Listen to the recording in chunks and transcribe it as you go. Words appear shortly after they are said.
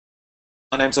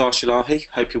My name's Arsh Ellahi.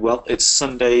 Hope you're well. It's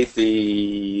Sunday,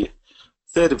 the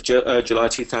 3rd of July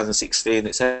 2016.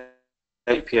 It's 8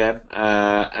 p.m.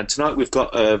 And tonight we've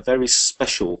got a very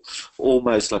special,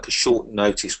 almost like a short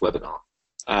notice webinar.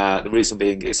 The reason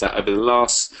being is that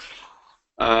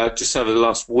just over the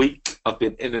last week, I've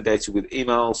been inundated with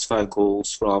emails, phone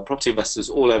calls from property investors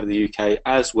all over the UK,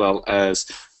 as well as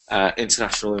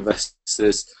international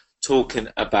investors talking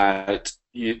about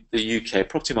the UK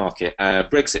property market,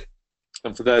 Brexit.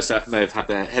 And for those that may have had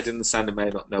their head in the sand and may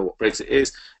not know what Brexit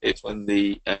is, it's when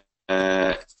when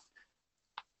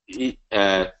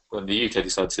the UK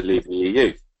decided to leave the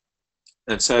EU.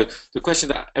 And so the question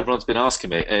that everyone's been asking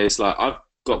me is, like, I've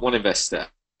got one investor,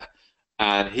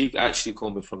 and he actually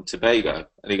called me from Tobago,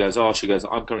 and he goes,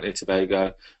 I'm currently in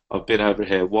Tobago. I've been over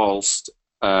here whilst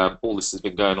all this has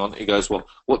been going on. He goes, well,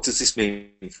 what does this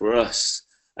mean for us?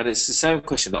 And it's the same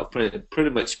question that I've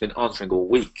pretty much been answering all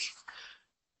week.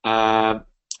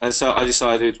 And so I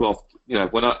decided, well,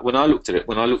 when I looked at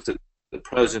the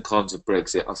pros and cons of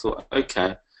Brexit, I thought,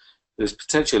 okay, there's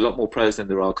potentially a lot more pros than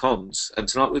there are cons, and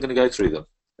tonight we're going to go through them.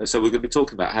 And so we're going to be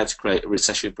talking about how to create a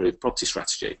recession-proof property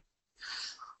strategy.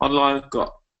 Online, I've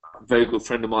got a very good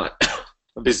friend of mine,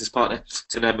 a business partner,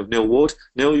 to the name of Neil Ward.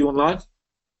 Neil, you online?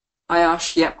 Hi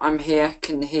Ash, yep, I'm here,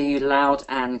 can hear you loud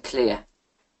and clear.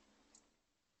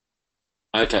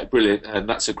 Okay, brilliant, and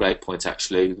that's a great point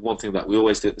actually. The one thing that we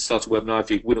always do at the start of a webinar,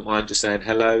 if you wouldn't mind just saying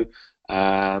hello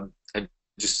and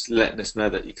just letting us know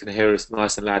that you can hear us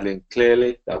nice and loudly and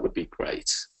clearly, that would be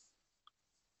great.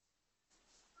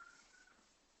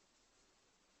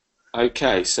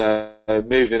 Okay, so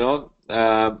moving on.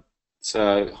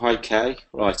 So hi Kay,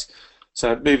 right.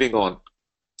 So moving on.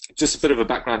 Just a bit of a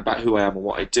background about who I am and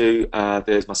what I do.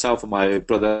 There's myself and my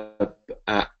brother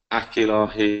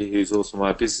Ellahi, who's also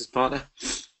my business partner,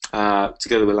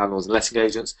 together with landlords and letting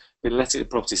agents. Been letting the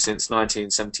property since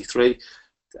 1973.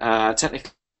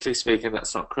 Technically speaking,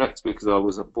 that's not correct because I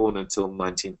wasn't born until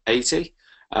 1980.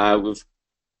 We've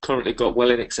currently got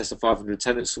well in excess of 500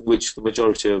 tenants, which the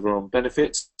majority of are on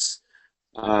benefits,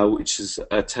 which is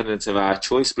a tenant of our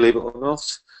choice, believe it or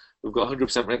not. We've got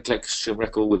 100% rent collection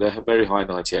record with a very high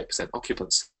 98%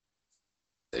 occupancy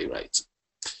rate.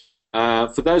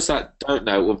 For those that don't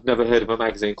know or have never heard of a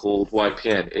magazine called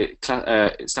YPN,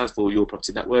 it stands for Your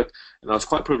Property Network, and I was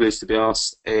quite privileged to be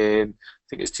asked in, I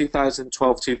think it's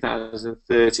 2012,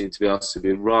 2013, to be asked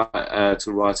to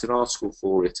write an article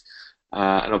for it,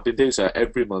 and I've been doing so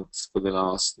every month for the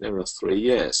last near enough 3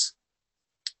 years,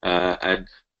 and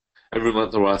every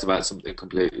month I write about something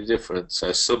completely different.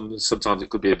 So sometimes it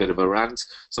could be a bit of a rant,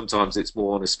 sometimes it's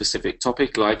more on a specific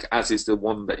topic, like as is the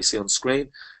one that you see on screen.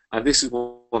 And this is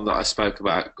one that I spoke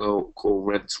about called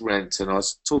Rent to Rent, and I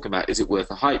was talking about, is it worth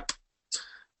a hype?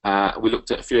 We looked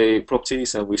at a few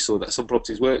properties and we saw that some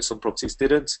properties worked, some properties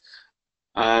didn't.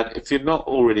 And if you're not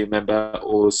already a member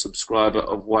or subscriber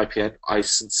of YPN, I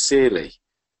sincerely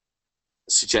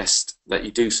suggest that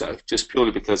you do so, just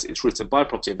purely because it's written by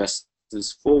property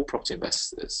investors for property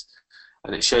investors.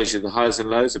 And it shows you the highs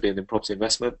and lows of being in property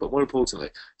investment, but more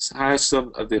importantly, it's how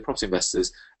some of the property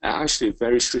investors are actually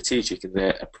very strategic in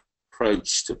their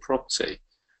approach to property.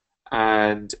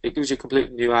 And it gives you a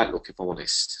completely new outlook, if I'm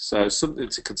honest. So something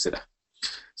to consider.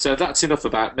 So that's enough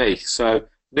about me. So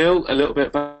Neil, a little bit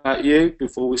about you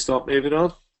before we start moving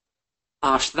on.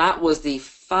 Ash, that was the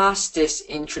fastest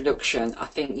introduction I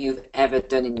think you've ever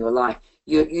done in your life.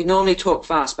 You normally talk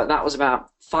fast, but that was about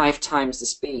 5 times the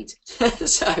speed.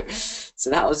 so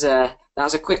that was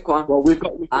a quick one. Well, we've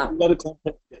got a lot of content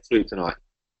to get through tonight.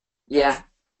 Yeah,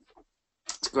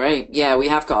 it's great. Yeah, we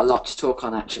have got a lot to talk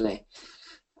on actually.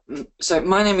 So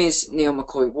my name is Neil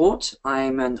McCoy Ward.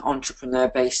 I'm an entrepreneur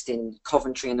based in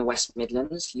Coventry in the West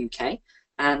Midlands, UK,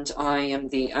 and I am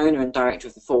the owner and director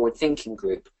of the Forward Thinking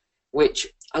Group, which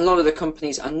a lot of the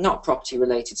companies are not property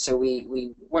related, so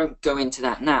we won't go into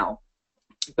that now.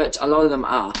 But a lot of them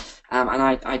are, and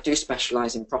I do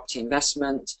specialise in property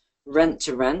investment, rent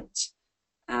to rent,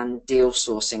 and deal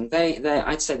sourcing.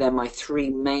 I'd say they're my 3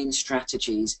 main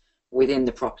strategies within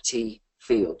the property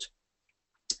field.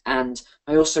 And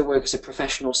I also work as a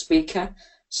professional speaker.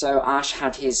 So Arsh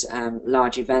had his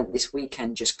large event this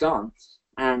weekend just gone,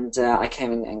 and I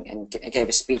came in and gave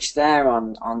a speech there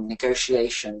on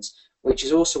negotiations, which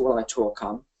is also what I talk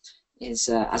on, is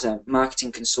as a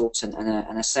marketing consultant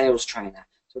and a sales trainer.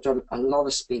 So I've done a lot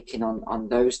of speaking on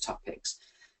those topics.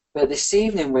 But this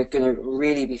evening we're going to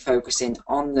really be focusing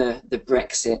on the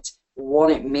Brexit, what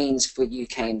it means for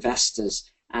UK investors,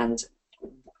 and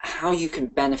how you can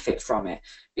benefit from it.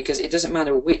 Because it doesn't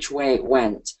matter which way it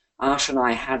went, Arsh and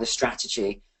I had a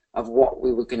strategy of what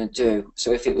we were going to do.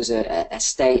 So if it was a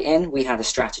stay in, we had a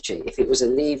strategy. If it was a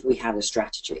leave, we had a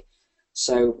strategy.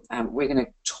 So we're going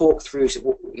to talk through,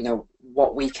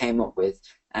 what we came up with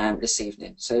this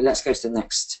evening. So let's go to the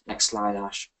next slide,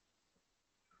 Arsh.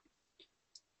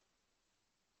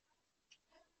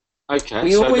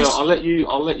 Okay, so no, I'll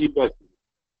let you go.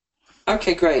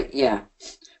 Okay, great. Yeah.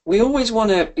 We always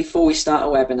want to, before we start a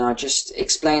webinar, just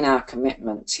explain our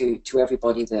commitment to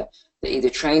everybody that either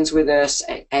trains with us,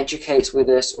 educates with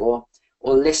us, or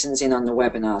listens in on the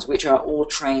webinars, which are all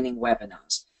training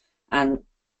webinars. And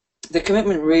the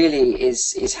commitment really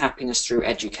is happiness through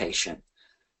education.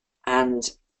 And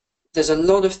there's a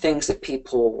lot of things that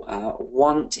people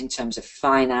want in terms of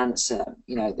finance.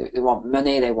 They want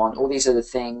money, they want all these other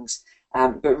things.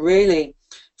 But really,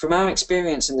 from our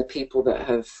experience and the people that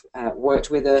have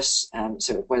worked with us,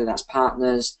 so whether that's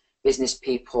partners, business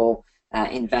people,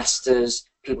 investors,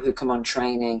 people who come on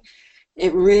training,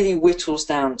 it really whittles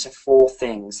down to 4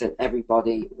 things that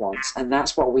everybody wants, and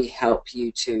that's what we help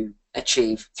you to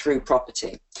achieve through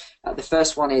property. The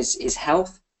first one is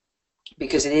health,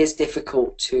 because it is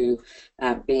difficult to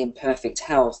be in perfect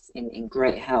health, in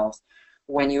great health,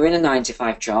 when you're in a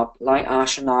 9-to-5 job, like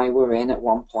Arsh and I were in at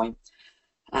one point.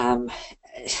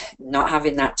 Not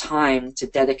having that time to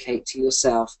dedicate to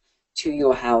yourself, to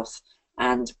your health,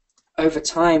 and over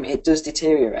time it does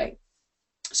deteriorate.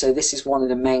 So this is one of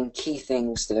the main key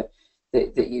things that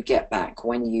you get back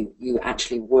when you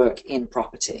actually work in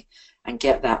property and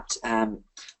get that. I'm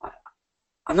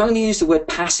not going to use the word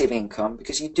passive income,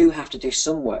 because you do have to do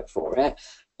some work for it,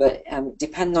 but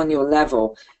depending on your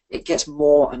level, it gets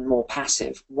more and more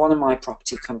passive. One of my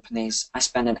property companies I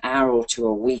spend an hour or 2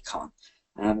 a week on.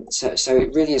 So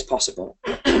it really is possible.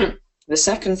 The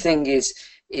second thing is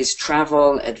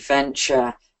travel,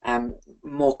 adventure,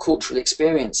 more cultural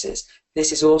experiences.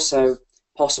 This is also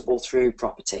possible through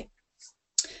property.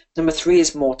 Number 3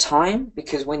 is more time,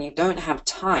 because when you don't have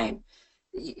time,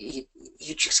 you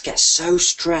just get so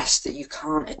stressed that you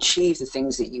can't achieve the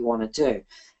things that you want to do.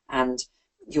 And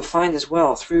you'll find as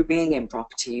well, through being in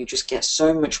property, you just get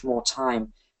so much more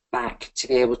time back to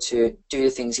be able to do the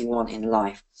things you want in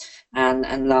life.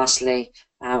 And lastly,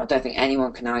 I don't think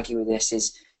anyone can argue with this,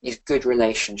 is good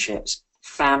relationships,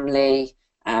 family,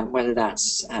 whether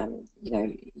that's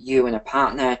you and a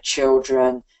partner,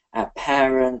 children,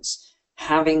 parents,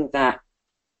 having that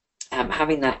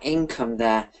income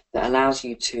there that allows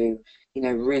you to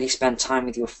really spend time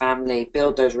with your family,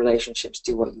 build those relationships,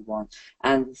 do what you want.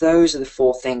 And those are the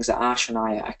 4 things that Arsh and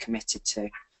I are committed to.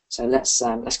 So let's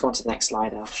go on to the next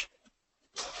slide, Arsh.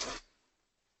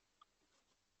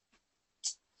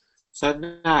 So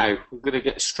now we're going to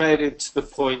get straight into the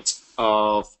point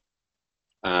of,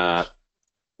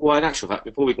 well, in actual fact,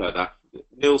 before we go there,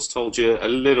 Neil's told you a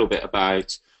little bit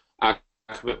about our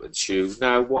commitment to you.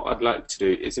 Now, what I'd like to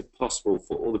do is, if possible,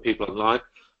 for all the people online,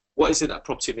 what is it that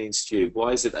property means to you?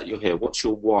 Why is it that you're here? What's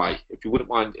your why? If you wouldn't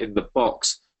mind in the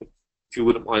box, if you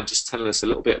wouldn't mind just telling us a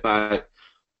little bit about,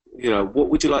 what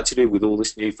would you like to do with all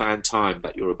this newfound time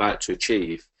that you're about to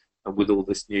achieve? And with all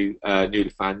this newly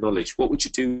found knowledge, what would you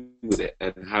do with it,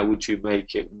 and how would you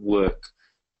make it work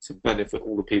to benefit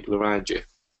all the people around you?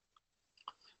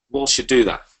 Whilst you do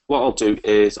that, what I'll do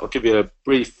is I'll give you a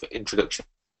brief introduction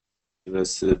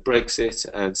as to Brexit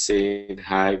and seeing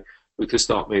how we could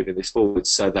start moving this forward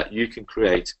so that you can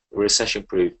create a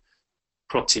recession-proof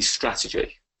property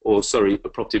strategy, or sorry, a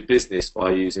property business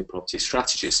by using property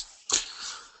strategies.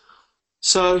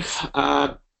 So,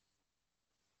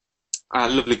 our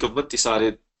lovely government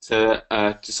decided to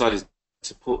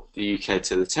put the UK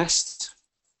to the test,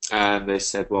 and they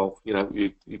said, well, we're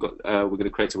going to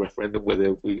create a referendum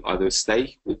whether we either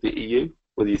stay with the EU,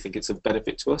 whether you think it's of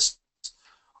benefit to us,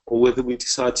 or whether we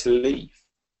decide to leave.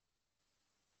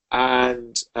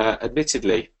 And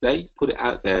admittedly, they put it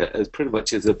out there as pretty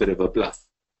much as a bit of a bluff,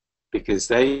 because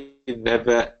they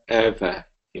never ever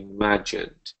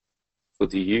imagined for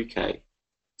the UK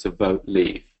to vote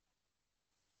leave.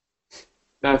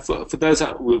 Now, for those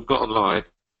that we've got online,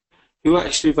 who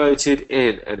actually voted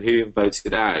in and who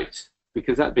voted out?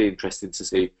 Because that'd be interesting to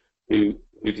see who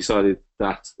decided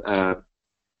that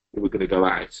we were going to go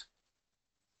out.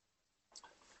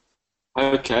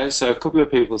 Okay, so a couple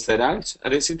of people said out,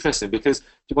 and it's interesting because, do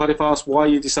you mind if I ask why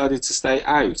you decided to stay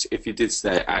out if you did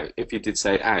stay out, if you did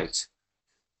say out?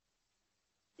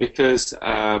 Because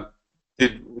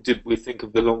did we think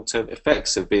of the long-term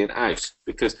effects of being out?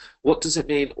 Because what does it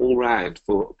mean all round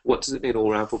for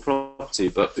property?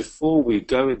 But before we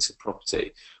go into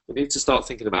property, we need to start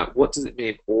thinking about what does it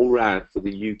mean all round for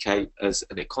the UK as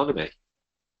an economy?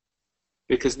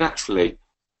 Because naturally,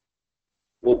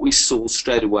 what we saw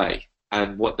straight away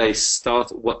And what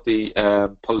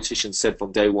the politicians said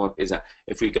from day one is that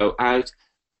if we go out,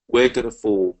 we're going to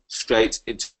fall straight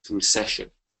into recession.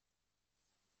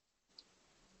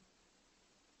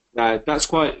 Now that's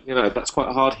quite, that's quite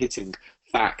a hard-hitting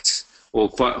fact, or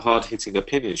quite a hard-hitting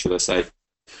opinion, should I say,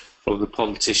 from the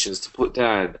politicians to put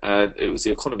down. And it was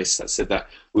the economists that said that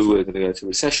we were going to go into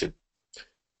recession.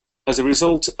 As a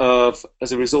result of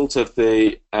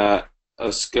the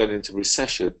us going into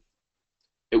recession,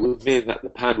 it would mean that the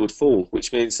pound would fall,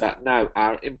 which means that now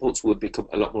our imports would become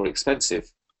a lot more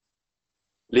expensive,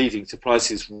 leading to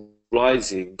prices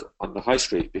rising on the high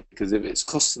street, because if it's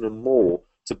costing them more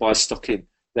to buy stock in,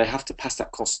 they have to pass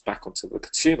that cost back onto the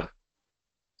consumer.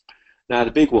 Now,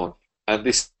 the big one, and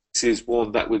this is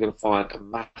one that we're going to find a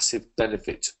massive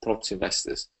benefit to property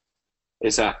investors,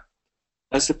 is that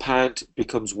as the pound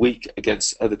becomes weak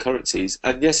against other currencies,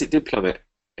 and yes, it did plummet,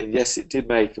 and yes, it did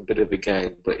make a bit of a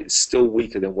gain, but it's still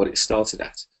weaker than what it started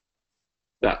at.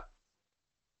 That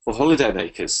for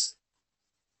holidaymakers,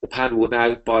 the pound will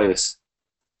now buy us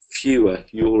fewer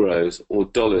euros or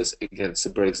dollars against the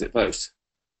Brexit vote.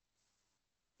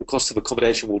 The cost of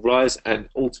accommodation will rise, and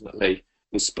ultimately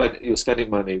your spending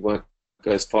money won't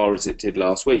go as far as it did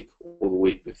last week or the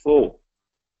week before.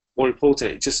 More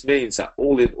importantly, it just means that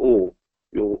all in all,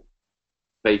 your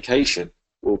vacation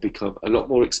will become a lot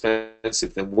more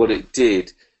expensive than what it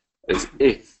did as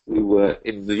if we were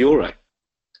in the euro.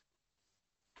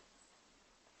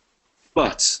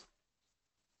 But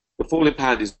the falling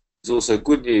pound is also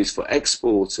good news for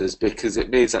exporters, because it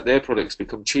means that their products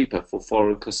become cheaper for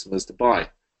foreign customers to buy,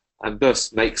 and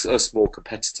thus makes us more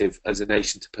competitive as a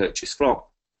nation to purchase from.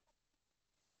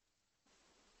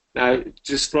 Now,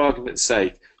 just for argument's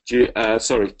sake, do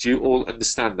you all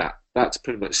understand that? That's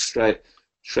pretty much straight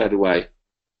away.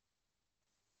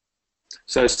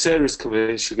 So Sarah's come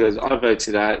in, she goes, I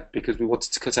voted out because we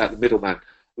wanted to cut out the middleman.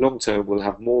 Long term, we'll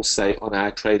have more say on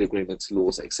our trade agreements,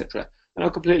 laws, etc. And I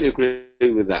completely agree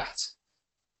with that.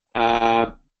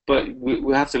 But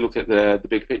we have to look at the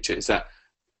big picture, is that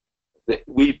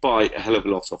we buy a hell of a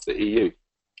lot off the EU.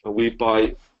 And we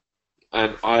buy,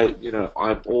 and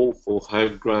I'm all for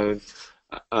homegrown,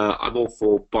 I'm all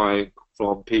for buying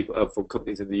from people, from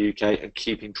companies in the UK and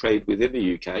keeping trade within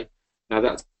the UK. Now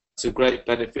that's a great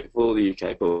benefit for the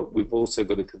UK, but we've also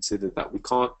got to consider that we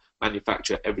can't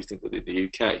manufacture everything within the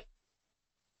UK.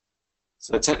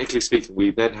 So technically speaking,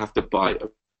 we then have to buy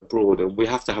abroad, and we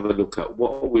have to have a look at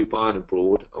what are we buying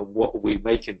abroad and what are we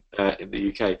making in the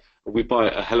UK. And we buy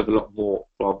a hell of a lot more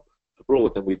from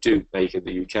abroad than we do make in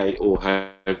the UK, or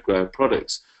homegrown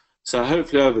products. So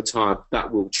hopefully over time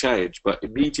that will change, but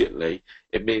immediately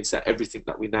it means that everything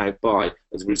that we now buy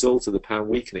as a result of the pound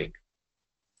weakening,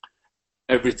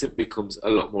 everything becomes a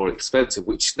lot more expensive,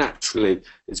 which naturally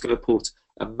is going to put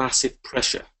a massive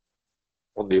pressure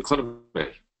on the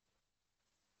economy.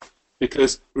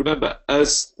 Because remember,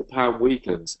 as the pound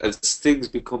weakens, as things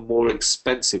become more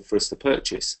expensive for us to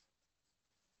purchase,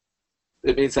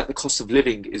 it means that the cost of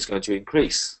living is going to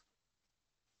increase,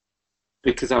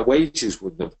 because our wages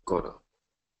wouldn't have gone up,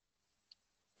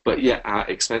 but yet our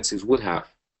expenses would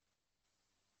have.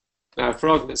 Now, for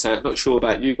argument's sake, I'm not sure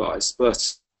about you guys,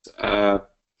 but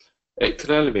it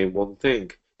can only mean one thing.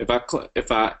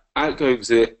 If our outgoings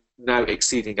are now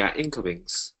exceeding our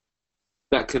incomings,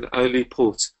 that can only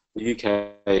put the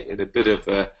UK in a bit of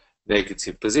a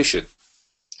negative position,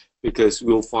 because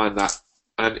we'll find that,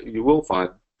 and you will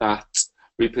find that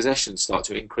repossessions start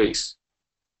to increase.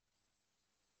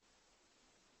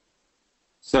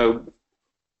 So,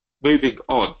 moving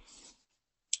on,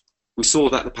 we saw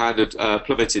that the pound had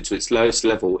plummeted to its lowest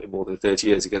level in more than 30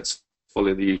 years against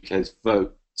following the UK's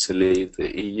vote to leave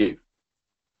the EU.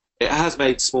 It has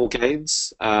made small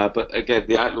gains, but again,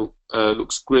 the outlook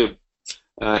looks grim.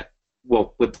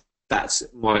 Well, but that's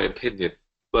my opinion.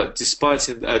 But despite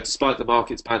the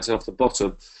markets bouncing off the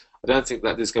bottom, I don't think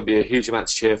that there's going to be a huge amount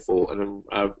to cheer for and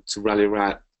to rally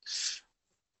around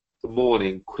the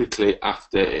morning quickly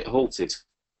after it halted.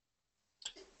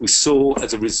 We saw,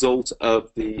 as a result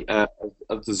of the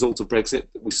result of Brexit,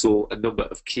 we saw a number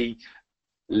of key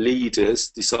leaders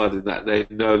deciding that they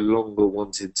no longer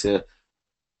wanted to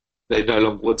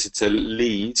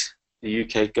lead the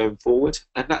UK going forward,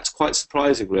 and that's quite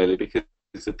surprising, really, because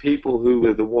the people who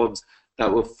were the ones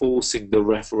that were forcing the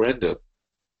referendum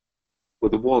were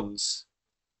the ones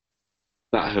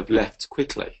that have left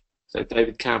quickly. So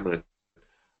David Cameron,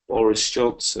 Boris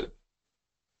Johnson,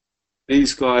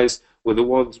 these guys were the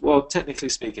ones. Well, technically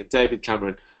speaking, David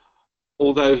Cameron,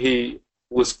 although he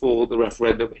was for the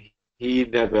referendum, he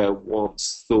never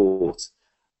once thought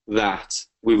that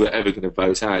we were ever going to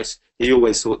vote out. He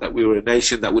always thought that we were a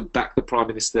nation that would back the Prime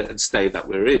Minister and stay that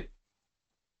we're in.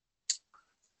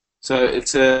 So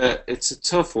it's a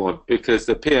tough one because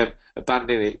the PM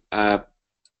abandoning as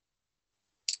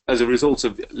a result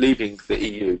of leaving the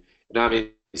EU now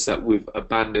means that we've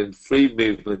abandoned free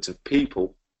movement of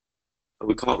people and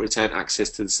we can't retain access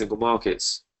to the single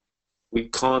markets. We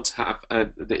can't have,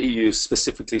 and the EU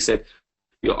specifically said,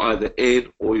 you're either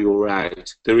in or you're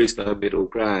out. There is no middle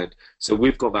ground. So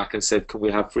we've gone back and said, can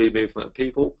we have free movement of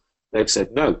people? They've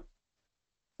said no,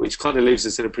 which kind of leaves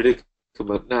us in a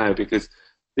predicament now because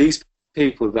these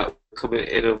people that were coming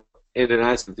in and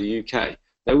out of the UK,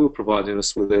 they were providing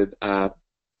us with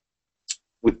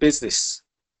business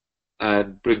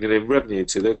and bringing in revenue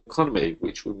to the economy,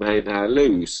 which we may now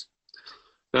lose.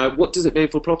 Now, what does it mean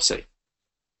for property?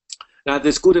 Now,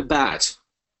 there's good and bad,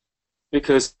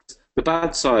 because the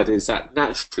bad side is that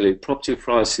naturally property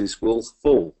prices will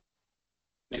fall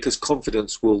because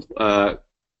confidence will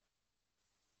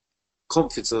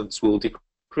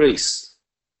decrease.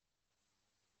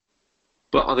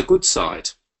 But on the good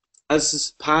side,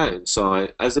 as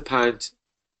the pound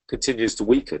continues to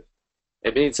weaken,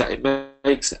 it means that it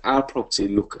makes our property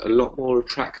look a lot more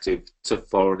attractive to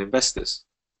foreign investors.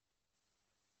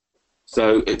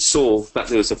 So it saw that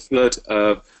there was a flood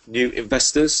of new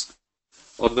investors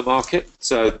on the market.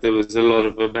 So there was a lot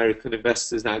of American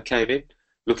investors that came in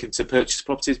looking to purchase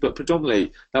properties, but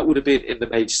predominantly that would have been in the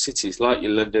major cities like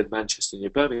your London, Manchester and your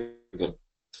Birmingham.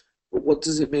 But what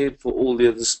does it mean for all the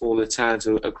other smaller towns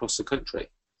across the country?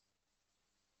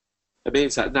 It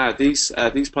means that now these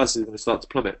prices are going to start to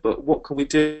plummet, but what can we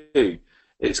do?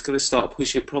 It's going to start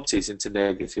pushing properties into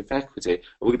negative equity. And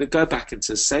we're going to go back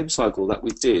into the same cycle that we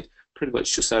did pretty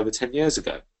much just over 10 years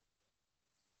ago.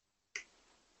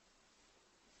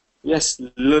 Yes,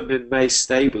 London may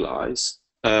stabilise,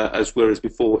 whereas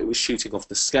before it was shooting off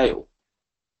the scale.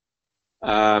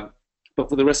 But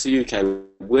for the rest of the UK,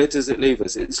 where does it leave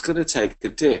us? It's going to take a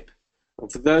dip.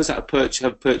 And for those that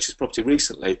have purchased property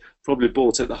recently, probably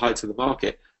bought at the height of the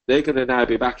market, they're going to now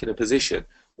be back in a position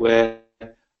where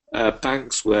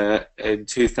banks were in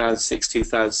 2006,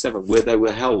 2007, where they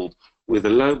were held with a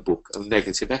loan book of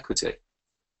negative equity.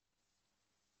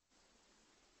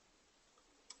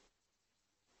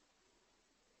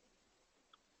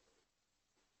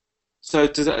 So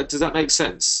does that make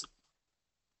sense?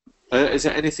 Is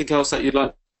there anything else that you'd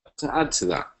like to add to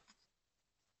that?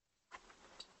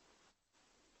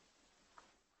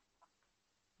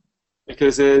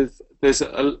 Because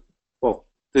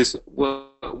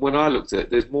when I looked at it,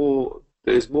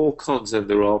 there's more cons than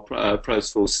there are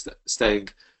pros for staying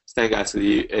out of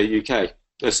the UK.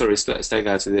 Staying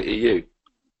out of the EU.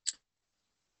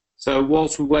 So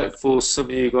whilst we wait for some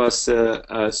of you guys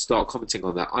to start commenting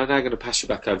on that, I'm now going to pass you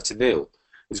back over to Neil,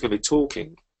 who's going to be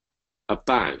talking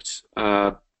about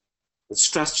the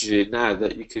strategy now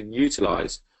that you can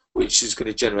utilise, which is going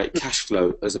to generate cash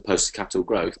flow as opposed to capital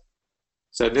growth.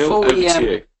 So Neil, over to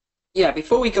you. Yeah,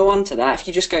 before we go on to that, if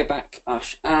you just go back,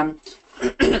 Arsh,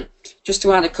 just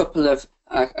to add a couple of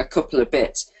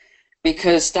bits,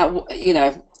 because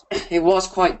that it was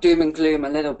quite doom and gloom a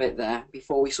little bit there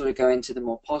before we sort of go into the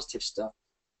more positive stuff.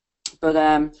 But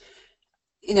I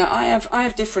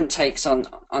have different takes on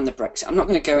the Brexit. I'm not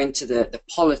going to go into the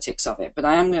politics of it, but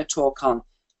I am going to talk on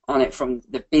it from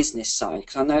the business side,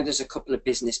 because I know there's a couple of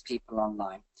business people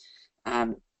online.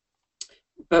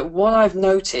 But what I've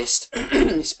noticed,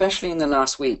 especially in the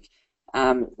last week,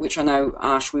 which I know,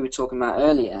 Arsh, we were talking about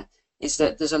earlier, is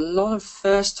that there's a lot of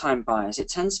first-time buyers. It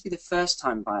tends to be the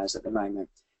first-time buyers at the moment,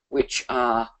 which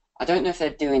are, I don't know if they're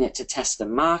doing it to test the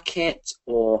market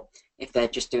or if they're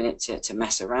just doing it to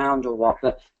mess around or what,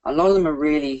 but a lot of them are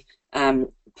really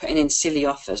putting in silly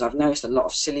offers. I've noticed a lot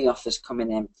of silly offers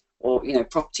coming in, or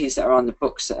properties that are on the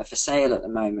books that are for sale at the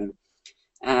moment.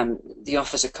 The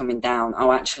offers are coming down.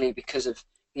 Oh, actually, because of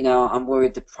I'm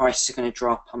worried the price is going to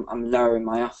drop. I'm lowering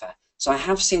my offer. So I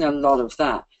have seen a lot of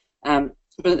that.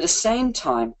 But at the same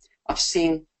time, I've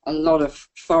seen a lot of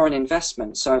foreign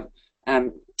investment. So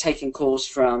taking calls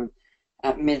from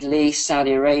Middle East,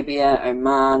 Saudi Arabia,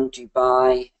 Oman,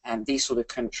 Dubai, and these sort of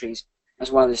countries, as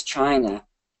well as China,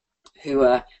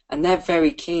 and they're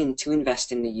very keen to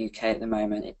invest in the UK at the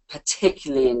moment,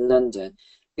 particularly in London,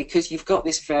 because you've got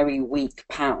this very weak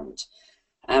pound,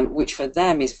 which for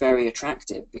them is very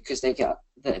attractive because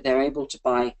they're able to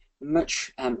buy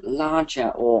much larger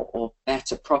or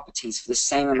better properties for the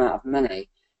same amount of money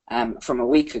from a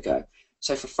week ago.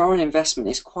 So for foreign investment,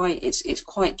 it's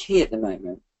quite key at the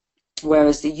moment.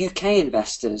 Whereas the UK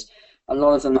investors, a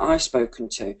lot of them that I've spoken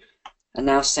to, are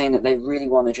now saying that they really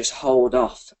want to just hold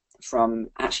off from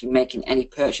actually making any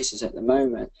purchases at the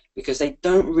moment because they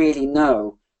don't really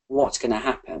know what's going to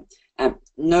happen.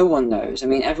 No one knows. I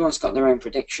mean, everyone's got their own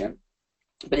prediction,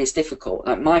 but it's difficult.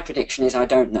 Like my prediction is I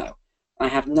don't know. I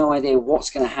have no idea what's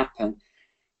going to happen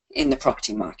in the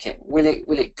property market. Will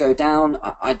it go down?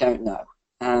 I don't know.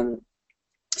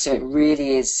 So it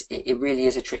really is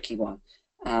a tricky one.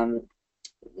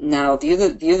 Now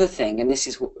the other thing, and this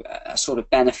is a sort of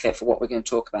benefit for what we're going to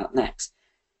talk about next.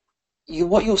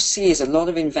 What you'll see is a lot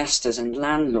of investors and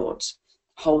landlords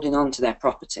holding on to their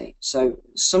property. So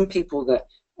some people that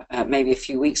maybe a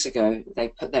few weeks ago they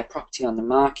put their property on the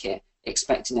market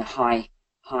expecting a high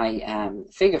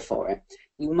figure for it.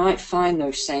 You might find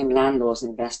those same landlords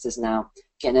and investors now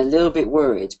getting a little bit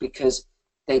worried because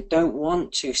they don't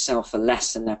want to sell for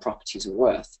less than their properties are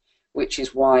worth, which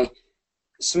is why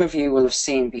some of you will have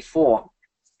seen before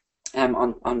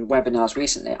on webinars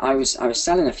recently. I was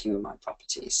selling a few of my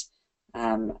properties,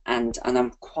 and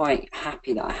I'm quite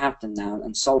happy that I have them now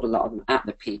and sold a lot of them at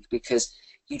the peak because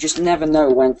you just never know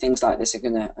when things like this are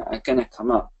gonna come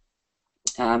up.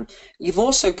 You've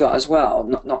also got as well,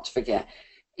 not to forget,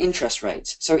 interest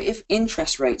rates. So if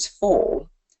interest rates fall,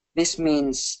 this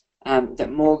means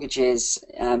that mortgages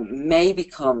may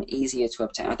become easier to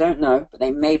obtain. I don't know, but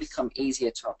they may become easier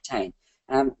to obtain.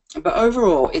 But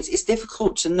overall, it's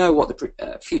difficult to know what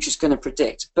the future is going to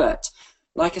predict. But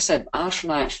like I said, Arsh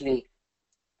and I actually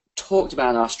talked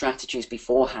about our strategies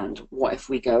beforehand. What if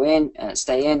we go in,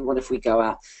 stay in? What if we go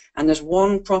out? And there's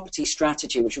one property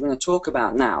strategy which we're going to talk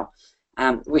about now,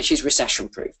 which is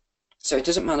recession-proof. So it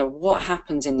doesn't matter what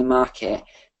happens in the market.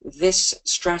 This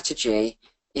strategy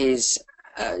is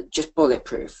just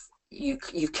bulletproof. You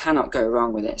cannot go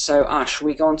wrong with it. So Arsh,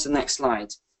 we go on to the next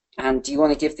slide. And do you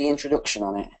want to give the introduction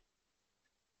on it?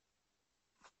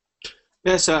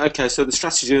 Yeah, so the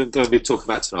strategy I'm going to be talking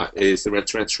about tonight is the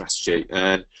rent-to-rent strategy.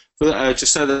 And for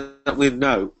just so that we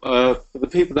know, for the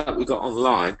people that we've got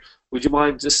online, would you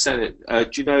mind just saying it?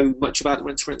 Do you know much about the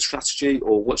rent-to-rent strategy,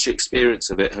 or what's your experience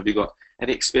of it? Have you got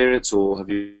any experience, or have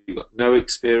you got no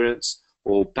experience,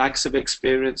 or bags of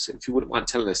experience? If you wouldn't mind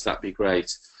telling us, that'd be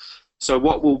great. So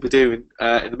what we'll be doing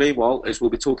in the meanwhile is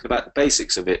we'll be talking about the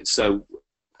basics of it, so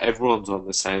everyone's on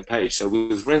the same page. So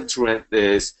with rent-to-rent,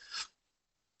 there's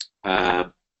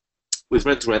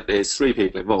three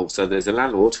people involved. So there's a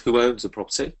landlord who owns the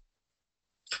property.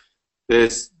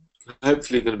 There's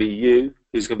hopefully going to be you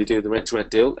who's going to be doing the rent-to-rent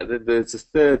deal, and then there's a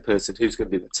third person who's going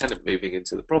to be the tenant moving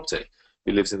into the property,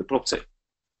 who lives in the property.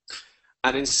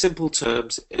 And in simple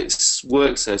terms, it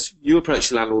works as you approach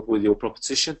the landlord with your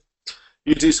proposition,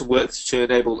 you do some work to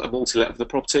enable a multi-let of the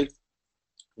property,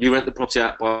 you rent the property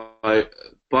out by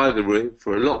the room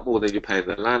for a lot more than you're paying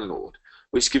the landlord,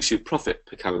 which gives you profit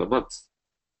per calendar month.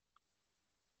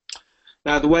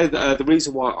 Now, the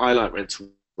reason why I like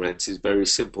rent-to-rent is very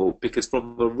simple, because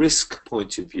from a risk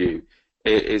point of view,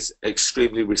 it is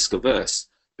extremely risk averse.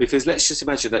 Because let's just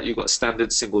imagine that you've got a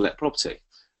standard single-let property,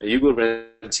 and you were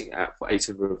renting it out for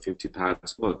 £850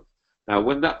 a month. Now,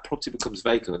 when that property becomes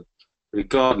vacant,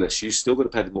 regardless, you're still going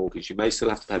to pay the mortgage. You may still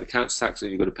have to pay the council tax,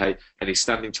 and you're going to pay any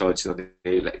standing charges on the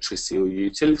electricity or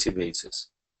utility meters,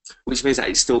 which means that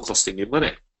it's still costing you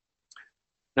money.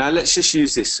 Now, let's just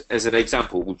use this as an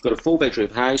example. We've got a four-bedroom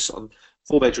house on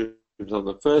 4 bedrooms on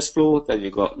the first floor. Then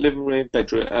you've got living room,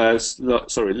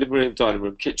 dining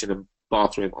room, kitchen, and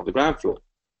bathroom on the ground floor.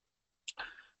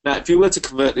 Now, if you were to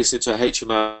convert this into a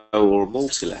HMO or a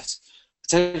multi-let,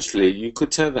 potentially you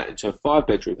could turn that into a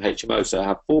 5-bedroom HMO, so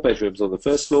have 4 bedrooms on the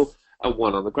first floor and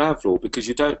 1 on the ground floor, because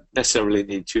you don't necessarily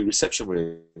need 2 reception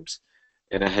rooms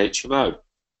in a HMO.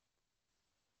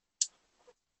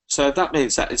 So that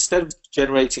means that instead of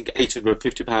generating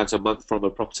 £850 a month from a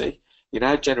property, you're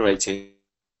now generating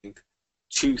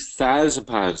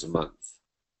 £2,000 a month.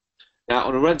 Now,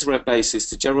 on a rent-to-rent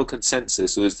basis, the general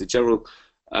consensus is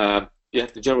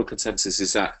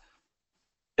that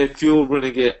if you're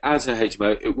running it as a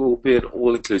HMO, it will be an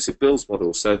all-inclusive bills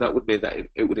model. So that would mean that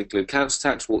it would include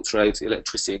council tax, water rates,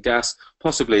 electricity and gas,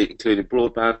 possibly including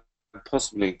broadband,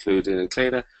 possibly including a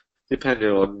cleaner, depending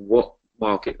on what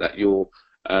market that you're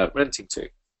renting to.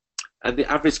 And the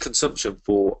average consumption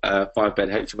for a 5-bed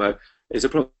HMO is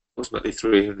approximately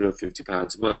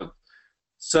 £350 a month.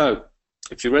 So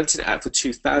if you're renting it out for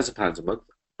 £2,000 a month,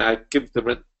 now give the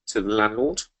rent to the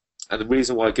landlord. And the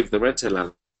reason why I give the rent to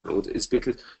the landlord is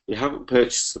because you haven't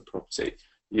purchased the property,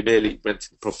 you're merely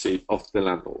renting the property off the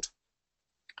landlord.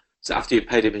 So after you've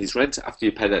paid him his rent, after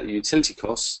you paid out the utility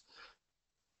costs,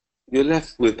 you're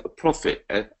left with a profit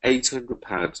of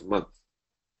 £800 a month,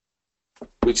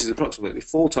 which is approximately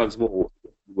 4 times more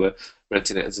than you were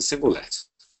renting it as a single let.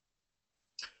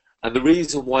 And the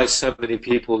reason why so many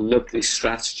people love this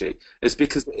strategy is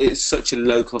because it's such a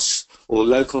low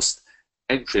cost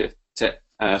entry to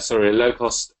low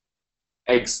cost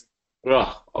eggs.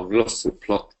 Oh, I've lost the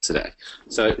plot today.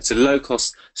 So it's a low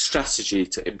cost strategy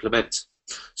to implement.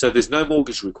 So there's no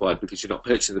mortgage required because you're not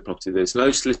purchasing the property. There's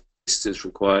no solicitors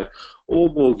required or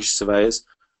mortgage surveyors.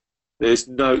 There's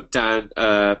no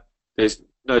there's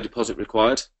no deposit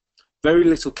required. Very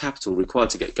little capital required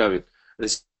to get going. And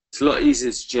it's a lot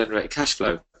easier to generate cash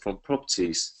flow from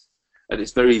properties, and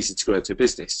it's very easy to grow into a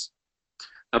business.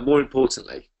 And more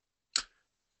importantly,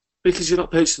 because you're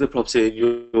not purchasing the property and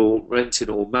you're renting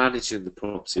or managing the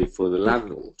property for the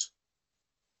landlord,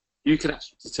 you can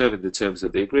actually determine the terms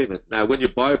of the agreement. Now, when you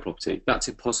buy a property, that's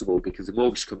impossible because the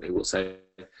mortgage company will say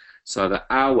it's either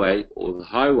our way or the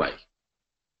highway.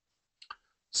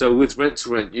 So with rent to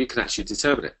rent, you can actually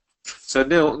determine it. So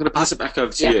Neil, I'm going to pass it back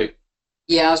over to you.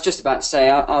 Yeah, I was just about to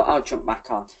say, I'll jump back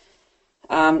on.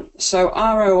 So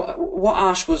what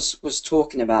Arsh was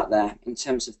talking about there in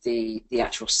terms of the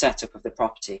actual setup of the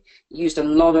property, he used a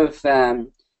lot of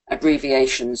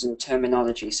abbreviations and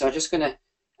terminology. So I'm just going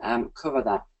to cover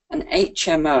that. An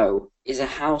HMO is a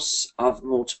house of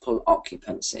multiple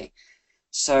occupancy.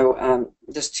 So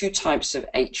there's two types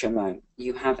of HMO.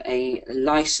 You have a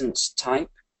licensed type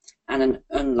and an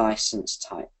unlicensed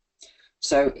type.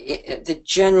 So the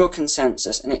general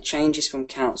consensus, and it changes from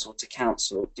council to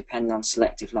council depending on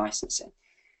selective licensing,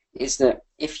 is that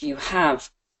if you have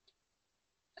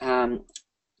 2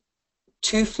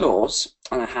 floors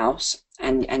on a house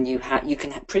and you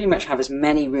can pretty much have as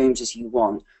many rooms as you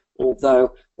want,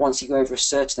 although once you go over a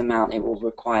certain amount it will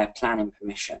require planning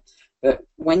permission. But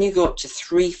when you go up to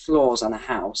 3 floors on a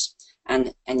house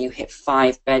and you hit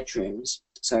 5 bedrooms,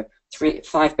 so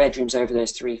 5 bedrooms over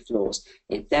those 3 floors,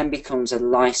 it then becomes a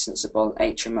licensable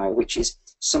HMO, which is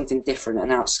something different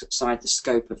and outside the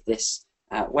scope of this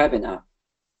webinar.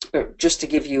 But just to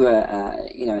give you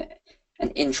an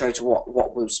intro to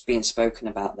what was being spoken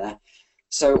about there.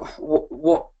 So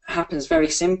what happens very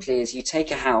simply is you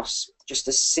take a house, just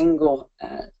a single,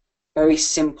 very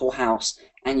simple house,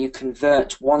 and you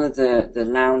convert one of the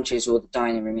lounges or the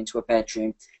dining room into a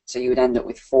bedroom. So you would end up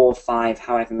with 4, 5,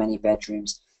 however many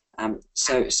bedrooms.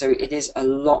 So it is a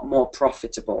lot more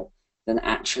profitable than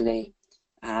actually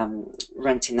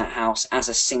renting that house as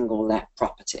a single let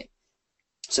property.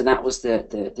 So that was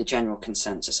the general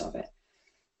consensus of it.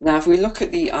 Now, if we look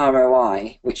at the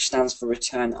ROI, which stands for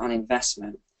return on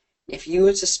investment, if you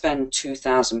were to spend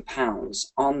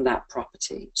 £2,000 on that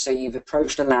property, so you've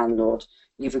approached a landlord,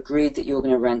 you've agreed that you're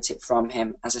going to rent it from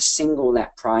him as a single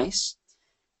let price,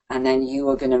 and then you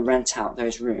are going to rent out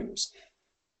those rooms.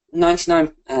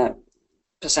 99%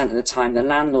 of the time, the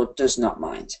landlord does not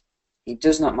mind. He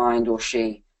does not mind, or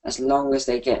she, as long as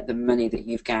they get the money that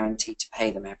you've guaranteed to pay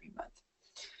them every month.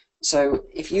 So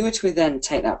if you were to then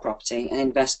take that property and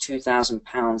invest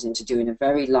 £2,000 into doing a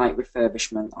very light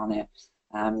refurbishment on it,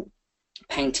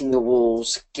 painting the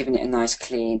walls, giving it a nice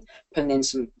clean, putting in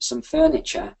some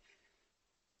furniture,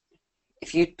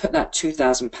 if you put that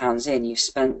 £2,000 in, you've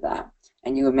spent that,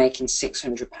 and you were making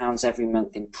 £600 every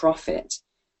month in profit,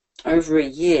 over a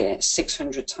year,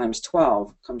 600 times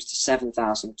 12 comes to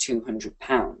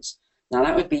 £7,200. Now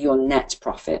that would be your net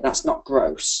profit. That's not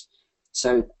gross.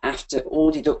 So after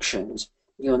all deductions,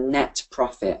 your net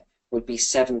profit would be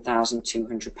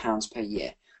 £7,200 per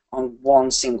year on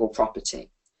one single property.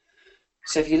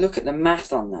 So if you look at the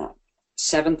math on that,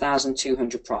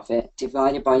 7,200 profit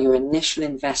divided by your initial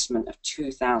investment of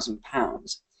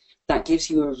 £2,000, that gives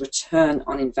you a return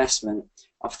on investment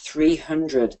of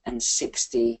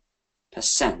 360%.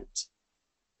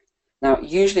 Now,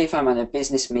 usually if I'm at a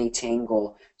business meeting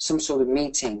or some sort of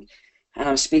meeting and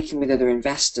I'm speaking with other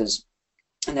investors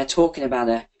and they're talking about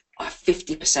a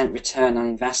 50% return on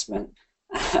investment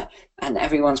and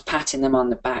everyone's patting them on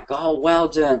the back, oh, well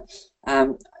done.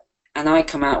 And I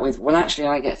come out with, well, actually,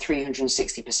 I get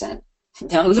 360%.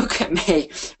 They'll look at me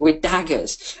with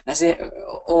daggers,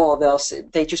 or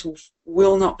they just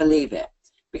will not believe it,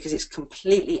 because it's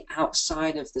completely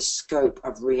outside of the scope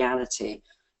of reality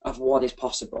of what is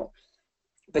possible.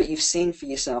 But you've seen for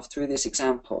yourself through this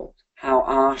example how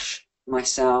Arsh,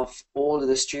 myself, all of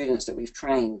the students that we've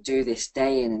trained do this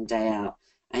day in and day out,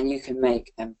 and you can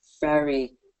make a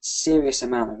very serious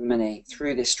amount of money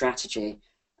through this strategy,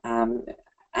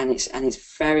 and it's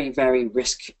very, very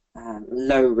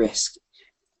low risk,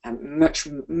 and much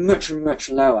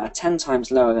lower, 10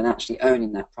 times lower than actually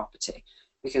owning that property.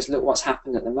 Because look what's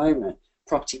happened at the moment.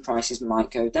 Property prices might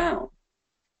go down.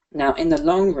 Now, in the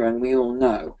long run, we all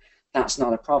know that's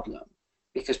not a problem,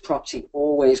 because property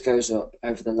always goes up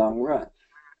over the long run.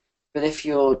 But if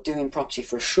you're doing property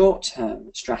for a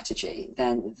short-term strategy,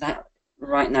 then that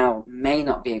right now may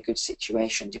not be a good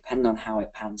situation, depending on how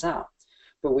it pans out.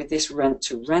 But with this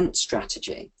rent-to-rent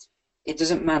strategy, it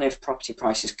doesn't matter if property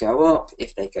prices go up,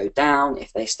 if they go down,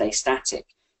 if they stay static.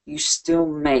 You still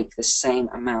make the same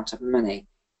amount of money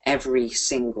every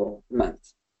single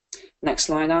month. Next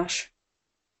slide, Arsh.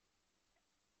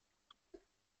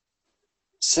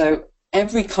 So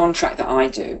every contract that I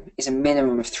do is a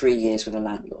minimum of 3 years with a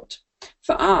landlord.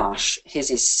 For Arsh,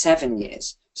 his is 7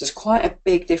 years. So there's quite a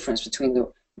big difference between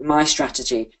my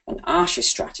strategy and Arsh's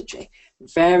strategy.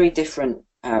 Very different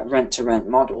rent-to-rent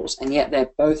models, and yet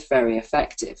they're both very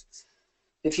effective.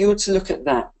 If you were to look at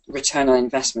that return on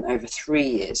investment over 3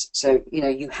 years, so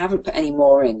you haven't put any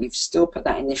more in, you've still put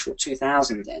that initial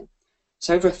 2,000 in,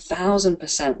 so over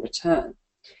 1,000% return.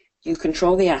 You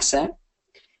control the asset,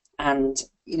 and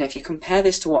if you compare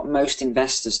this to what most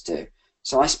investors do,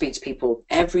 so I speak to people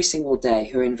every single day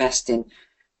who are investing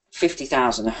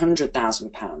 £50,000,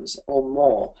 £100,000 or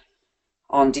more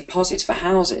on deposits for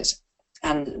houses,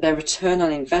 and their return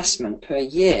on investment per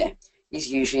year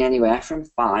is usually anywhere from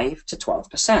 5 to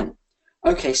 12%.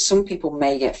 Okay, some people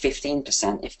may get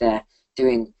 15% if they're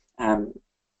doing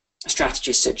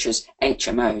strategies such as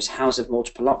HMOs, house of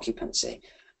multiple occupancy.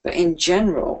 But in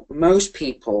general, most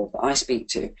people that I speak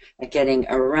to are getting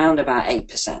around about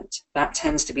 8%. That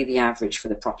tends to be the average for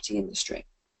the property industry.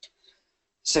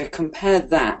 So compare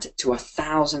that to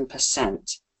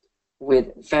 1,000%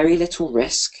 with very little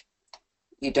risk.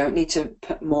 You don't need to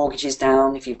put mortgages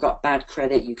down. If you've got bad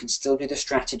credit, you can still do the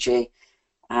strategy,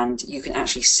 and you can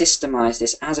actually systemize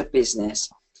this as a business,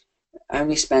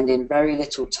 only spending very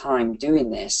little time doing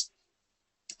this.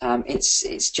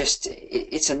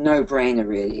 It's a no-brainer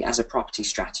really as a property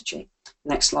strategy.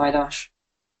 Next slide, Arsh.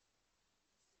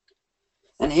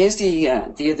 And here's the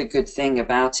other good thing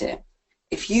about it.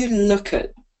 If you look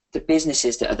at the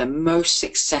businesses that are the most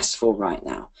successful right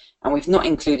now, and we've not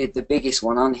included the biggest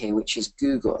one on here, which is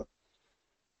Google,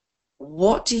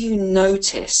 what do you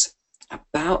notice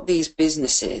about these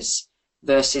businesses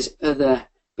versus other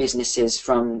businesses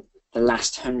from the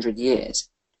last 100 years?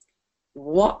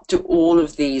 What do all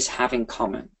of these have in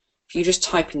common? If you just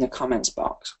type in the comments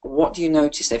box, what do you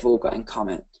notice they've all got in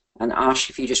common? And Arsh,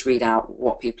 if you just read out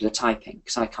what people are typing,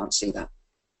 because I can't see that.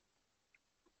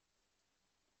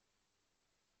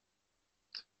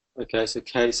 Okay, so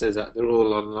Kay says that they're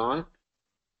all online.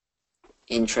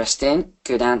 Interesting.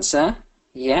 Good answer.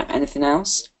 Yeah, anything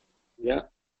else? Yeah.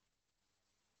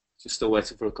 Just still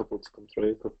waiting for a couple to come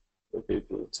through. A couple of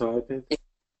people are typing.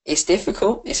 It's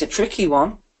difficult. It's a tricky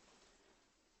one.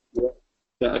 Yeah.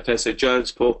 Okay, so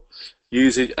Jones put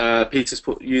Peter's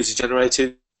put user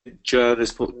generated. Joan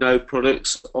has put no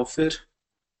products offered.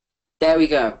 There we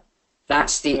go.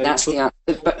 That's the answer.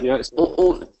 But Yeah,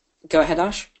 go ahead,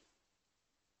 Arsh.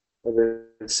 and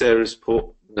then Sarah's put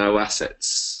no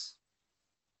assets.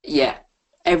 Yeah,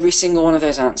 every single one of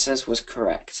those answers was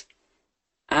correct.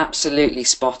 Absolutely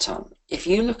spot on. If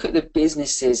you look at the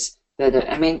businesses that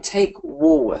are, take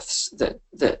Woolworths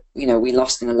that we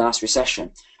lost in the last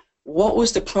recession. What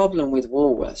was the problem with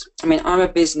Woolworths? I'm a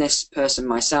business person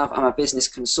myself. I'm a business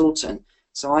consultant,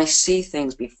 so I see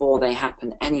things before they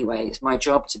happen anyway. It's my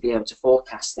job to be able to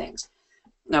forecast things.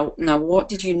 Now, what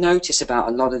did you notice about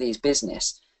a lot of these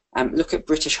businesses? Look at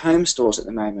British Home Stores at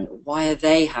the moment. Why are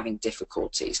they having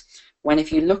difficulties? When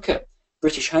if you look at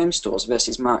British Home Stores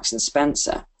versus Marks and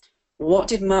Spencer, what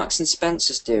did Marks and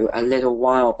Spencers do a little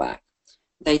while back?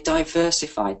 They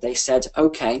diversified. They said,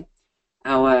 okay,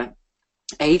 our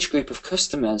age group of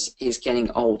customers is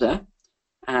getting older,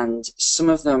 and some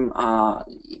of them are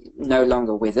no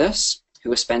longer with us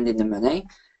who are spending the money.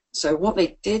 So what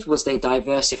they did was they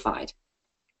diversified,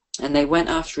 and they went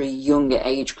after a younger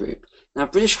age group. Now,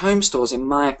 British Home Stores, in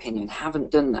my opinion,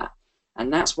 haven't done that,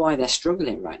 and that's why they're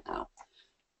struggling right now.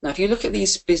 Now, if you look at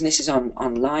these businesses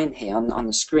online here on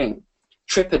the screen,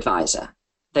 TripAdvisor,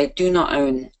 they do not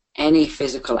own any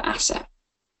physical asset.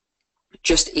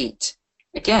 Just Eat.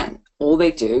 Again, all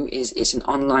they do is it's an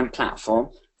online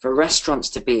platform for restaurants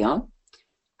to be on,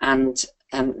 and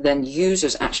then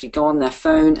users actually go on their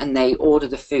phone and they order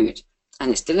the food,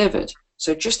 and it's delivered.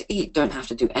 So Just Eat don't have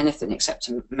to do anything except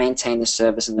to maintain the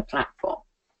service and the platform.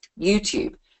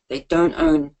 YouTube, they don't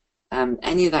own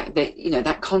any of that.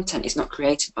 That content is not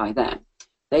created by them.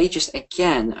 They just,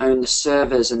 again, own the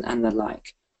servers and the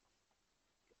like.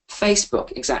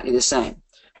 Facebook, exactly the same.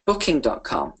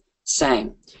 Booking.com,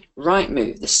 same.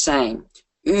 Rightmove, the same.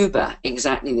 Uber,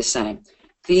 exactly the same.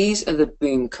 These are the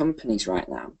boom companies right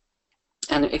now.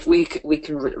 And if we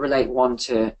can relate one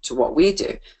to what we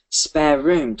do,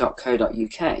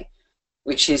 spareroom.co.uk.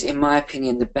 which is, in my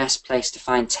opinion, the best place to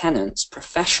find tenants,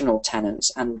 professional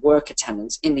tenants and worker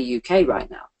tenants in the UK right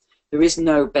now. There is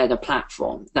no better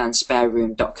platform than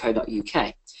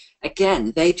spareroom.co.uk.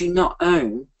 Again, they do not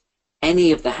own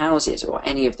any of the houses or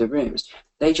any of the rooms.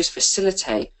 They just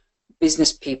facilitate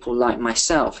business people like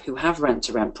myself who have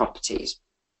rent-to-rent properties,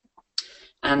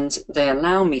 and they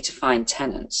allow me to find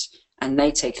tenants, and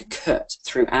they take a cut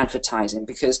through advertising,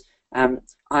 because I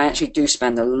actually do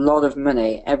spend a lot of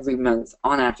money every month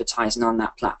on advertising on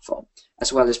that platform,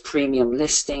 as well as premium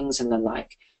listings and the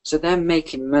like. So they're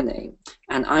making money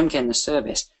and I'm getting a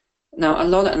service. Now,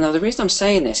 the reason I'm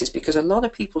saying this is because a lot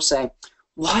of people say,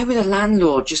 why would a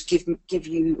landlord just give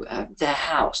you their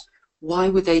house? Why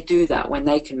would they do that when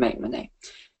they can make money?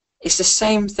 It's the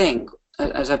same thing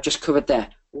as I've just covered there.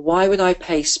 Why would I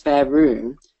pay Spare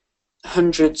Room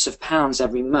hundreds of pounds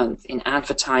every month in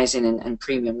advertising and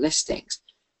premium listings?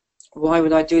 Why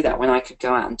would I do that when I could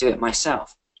go out and do it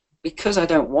myself? Because I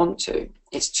don't want to.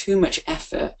 It's too much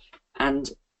effort, and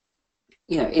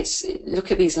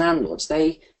look at these landlords.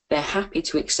 They're happy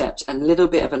to accept a little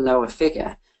bit of a lower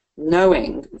figure,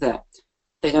 knowing that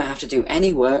they don't have to do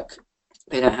any work,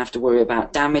 they don't have to worry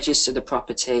about damages to the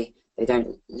property, they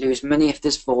don't lose money if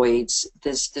there's voids,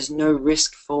 there's no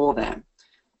risk for them.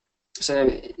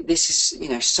 So this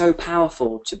is so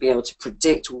powerful to be able to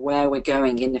predict where we're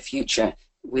going in the future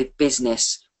with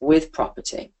business, with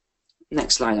property.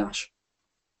 Next slide, Arsh.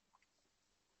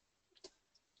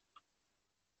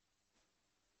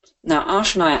 Now,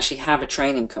 Arsh and I actually have a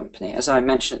training company. As I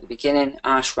mentioned at the beginning,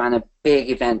 Arsh ran a big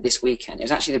event this weekend. It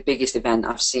was actually the biggest event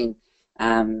I've seen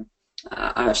in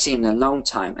a long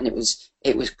time, and it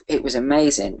was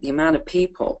amazing. The amount of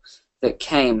people that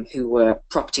came who were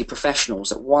property professionals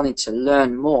that wanted to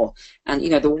learn more, and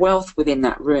the wealth within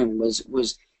that room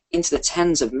was into the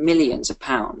tens of millions of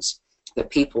pounds that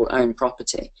people own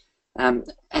property.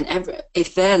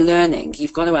 If they're learning,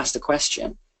 you've got to ask the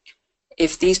question: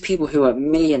 if these people who are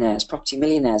millionaires, property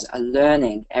millionaires, are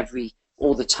learning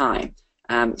all the time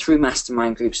through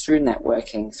mastermind groups, through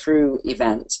networking, through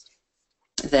events,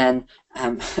 then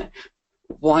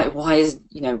why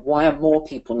are more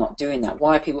people not doing that?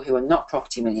 Why are people who are not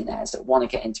property millionaires that want to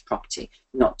get into property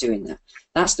not doing that?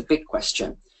 That's the big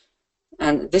question.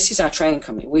 And this is our training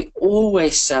company. We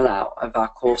always sell out of our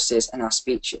courses and our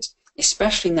speeches,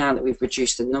 especially now that we've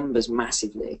reduced the numbers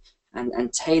massively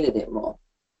and tailored it more.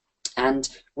 And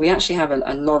we actually have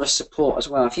a lot of support as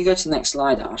well. If you go to the next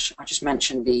slide, Arsh, I just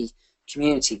mentioned the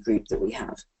community group that we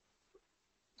have.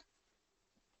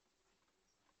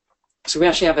 So we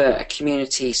actually have a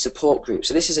community support group.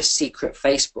 So this is a secret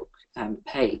Facebook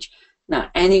page.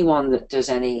 Now, anyone that does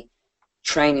any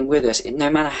training with us,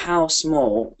 no matter how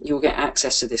small, you'll get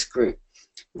access to this group.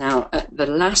 Now, the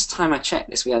last time I checked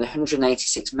this, we had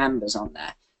 186 members on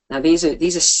there. Now, these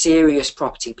are serious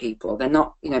property people. They're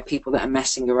not people that are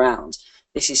messing around.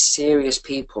 This is serious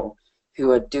people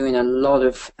who are doing a lot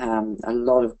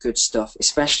of good stuff,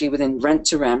 especially within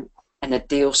rent-to-rent and the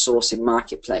deal sourcing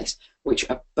marketplace, which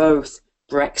are both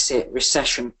Brexit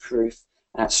recession-proof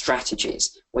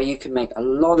strategies where you can make a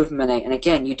lot of money. And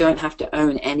again, you don't have to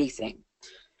own anything.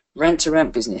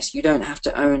 Rent-to-rent business, you don't have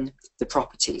to own the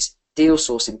properties. Deal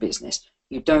sourcing business,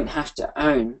 you don't have to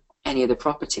own any of the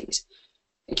properties.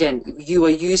 Again, you are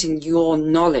using your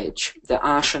knowledge that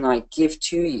Arsh and I give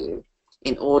to you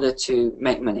in order to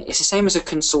make money. It's the same as a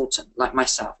consultant like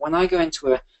myself. When I go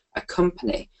into a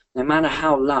company, no matter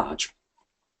how large,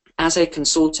 as a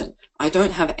consultant, I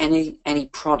don't have any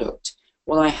product.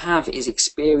 What I have is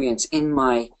experience in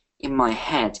my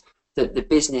head that the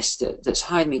business that's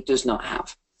hired me does not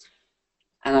have.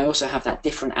 And I also have that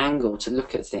different angle to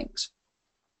look at things.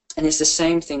 And it's the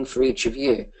same thing for each of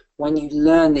you. When you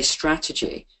learn this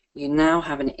strategy, you now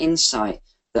have an insight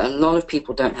that a lot of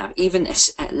people don't have. Even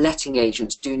letting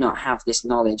agents do not have this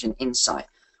knowledge and insight,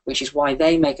 which is why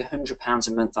they make £100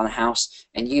 a month on a house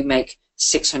and you make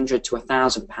 £600 to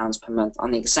 £1,000 per month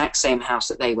on the exact same house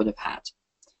that they would have had.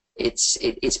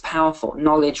 It's powerful.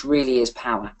 Knowledge really is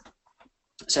power.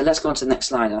 So let's go on to the next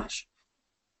slide, Arsh.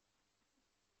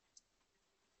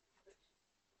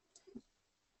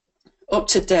 Up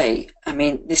to date, I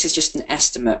mean, this is just an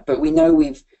estimate, but we know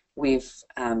we've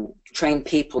trained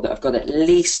people that have got at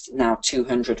least now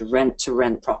 200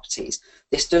 rent-to-rent properties.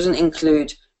 This doesn't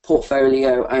include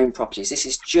portfolio-owned properties. This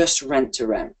is just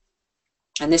rent-to-rent.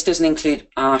 And this doesn't include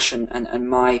Arsh and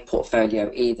my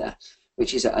portfolio either,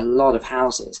 which is a lot of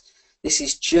houses. This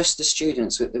is just the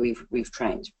students that we've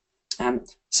trained.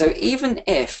 So even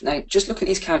if, now just look at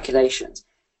these calculations,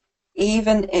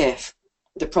 even if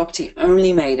the property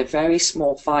only made a very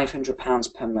small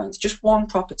 £500 per month, just one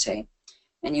property,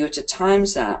 and you were to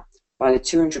times that by the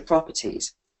 200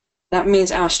 properties, that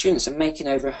means our students are making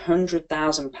over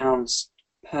 £100,000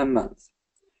 per month,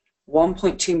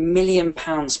 £1.2 million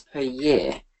per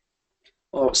year,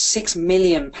 or £6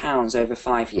 million over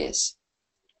 5 years.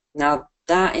 Now,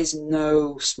 that is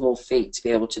no small feat to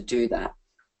be able to do that.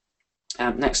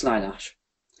 Next slide, Ash.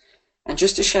 And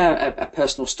just to share a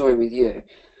personal story with you,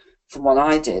 from what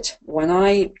I did, when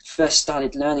I first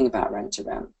started learning about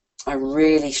rent-to-rent, I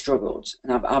really struggled.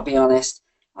 And I'll be honest,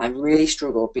 I really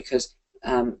struggled because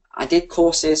I did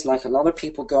courses, like a lot of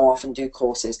people go off and do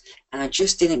courses, and I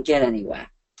just didn't get anywhere.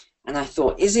 And I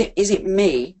thought, is it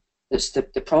me that's the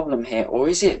problem here, or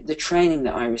is it the training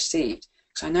that I received?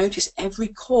 Because I noticed every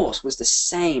course was the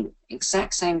same,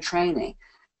 exact same training,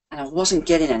 and I wasn't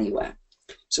getting anywhere.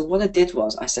 So what I did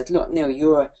was, I said, look, Neil,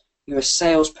 you're a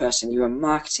salesperson, you're a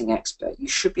marketing expert, you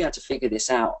should be able to figure this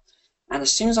out. And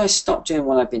as soon as I stopped doing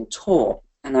what I've been taught,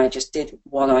 and I just did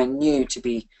what I knew to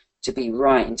be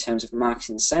right in terms of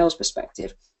marketing and sales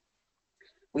perspective,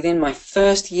 within my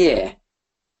first year,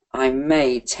 I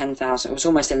made 10,000, it was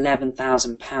almost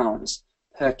 £11,000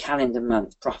 per calendar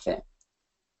month profit.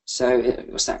 So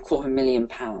it was that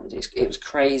 £250,000. It was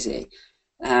crazy.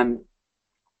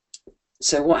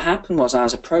 So what happened was I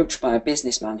was approached by a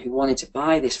businessman who wanted to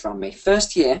buy this from me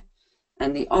first year,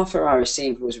 and the offer I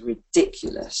received was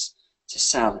ridiculous to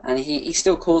sell. And he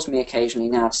still calls me occasionally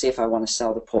now to see if I want to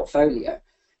sell the portfolio,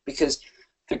 because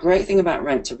the great thing about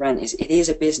rent to rent is it is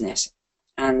a business.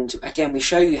 And again, we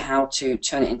show you how to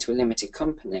turn it into a limited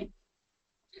company.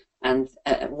 And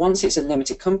once it's a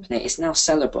limited company, it's now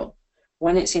sellable.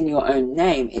 When it's in your own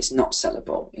name, it's not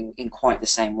sellable in quite the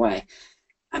same way.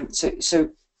 And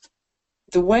so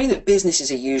the way that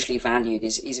businesses are usually valued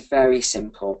is very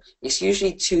simple. It's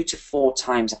usually 2 to 4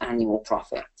 times annual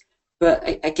profit. But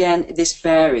again, this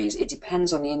varies. It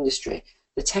depends on the industry.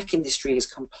 The tech industry is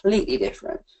completely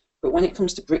different. But when it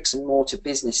comes to bricks and mortar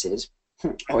businesses,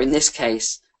 or in this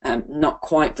case, not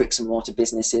quite bricks and mortar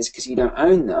businesses because you don't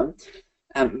own them,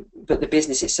 but the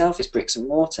business itself is bricks and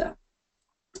mortar,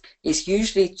 it's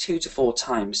usually 2 to 4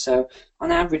 times. So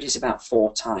on average, it's about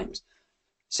 4 times.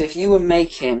 So if you were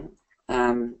making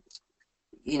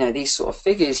these sort of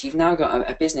figures, you've now got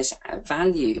a business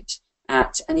valued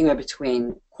at anywhere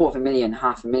between £250,000,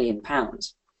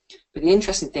 £500,000. But the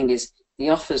interesting thing is the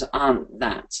offers aren't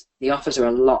that. The offers are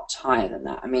a lot higher than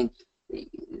that. I mean,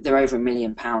 they're over £1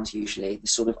 million usually, the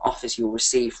sort of offers you'll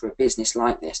receive for a business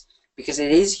like this, because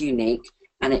it is unique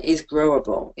and it is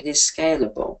growable, it is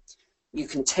scalable. You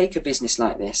can take a business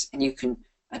like this and you can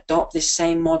adopt this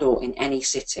same model in any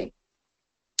city.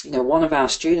 One of our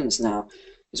students now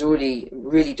has already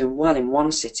really done well in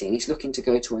one city, and he's looking to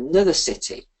go to another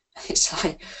city. It's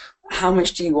like, how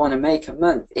much do you want to make a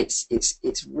month? It's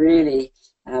really,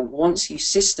 once you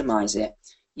systemize it,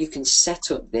 you can set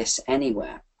up this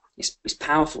anywhere. It's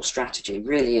powerful strategy, it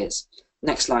really is.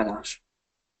 Next slide, Ash.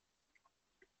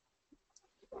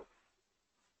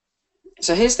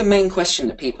 So here's the main question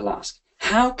that people ask.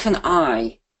 How can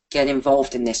I get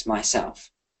involved in this myself?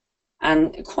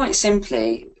 And quite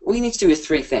simply, all you need to do is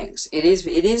 3 things. It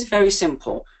is very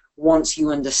simple once you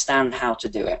understand how to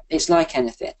do it. It's like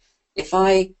anything. If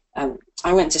I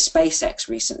went to SpaceX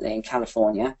recently in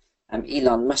California,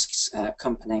 Elon Musk's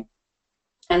company,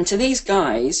 and to these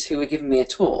guys who were giving me a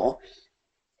tour,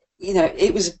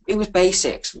 it was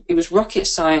basics. It was rocket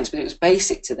science, but it was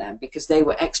basic to them because they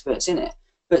were experts in it.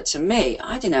 But to me,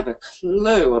 I didn't have a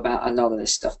clue about a lot of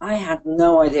this stuff. I had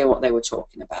no idea what they were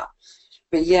talking about.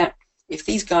 But yet, if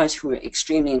these guys who were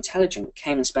extremely intelligent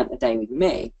came and spent the day with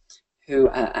me, who,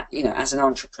 as an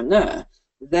entrepreneur,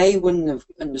 they wouldn't have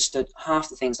understood half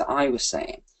the things that I was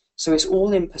saying. So it's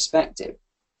all in perspective.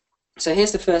 So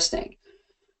here's the first thing.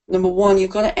 Number 1,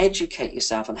 you've got to educate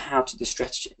yourself on how to do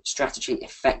strategy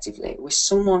effectively with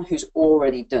someone who's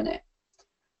already done it.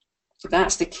 So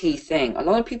that's the key thing. A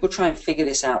lot of people try and figure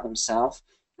this out themselves,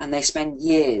 and they spend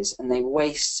years and they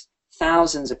waste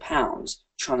thousands of pounds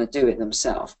trying to do it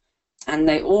themselves. And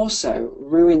they also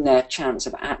ruin their chance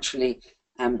of actually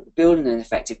building an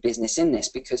effective business in this,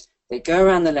 because they go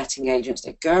around the letting agents,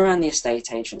 they go around the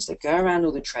estate agents, they go around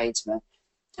all the tradesmen,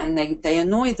 and they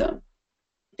annoy them.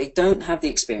 They don't have the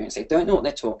experience, they don't know what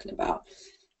they're talking about,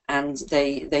 and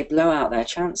they blow out their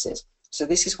chances. So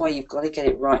this is why you've got to get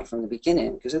it right from the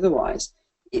beginning, because otherwise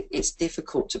it's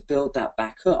difficult to build that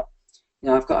back up.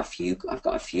 I've got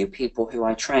a few people who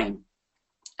I train,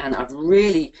 and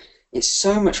it's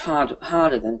so much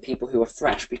harder than people who are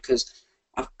fresh, because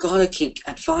I've got to keep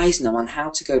advising them on how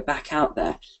to go back out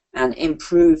there and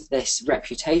improve this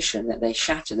reputation that they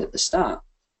shattered at the start.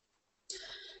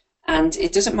 And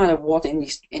it doesn't matter what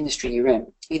industry you're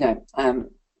in.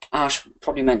 Arsh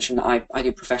probably mentioned that I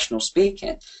do professional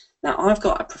speaking. Now, I've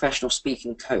got a professional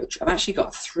speaking coach. I've actually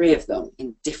got 3 of them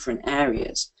in different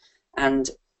areas. And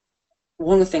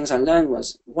one of the things I learned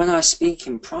was when I was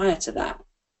speaking prior to that,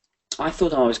 I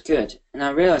thought I was good. And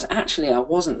I realized actually I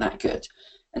wasn't that good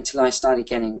until I started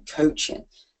getting coaching.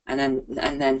 And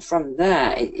then from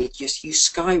there, it just, you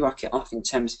skyrocket off in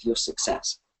terms of your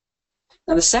success.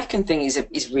 Now, the second thing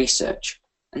is research.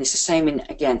 And it's the same in,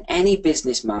 again, any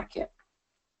business market.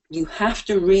 You have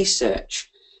to research.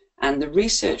 And the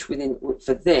research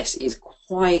for this is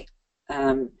quite,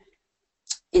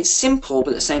 it's simple,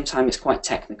 but at the same time, it's quite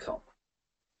technical.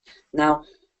 Now,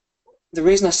 the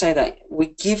reason I say that, we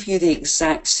give you the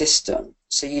exact system,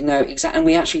 so you know exactly, and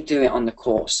we actually do it on the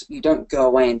course. You don't go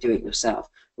away and do it yourself.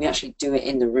 We actually do it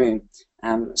in the room,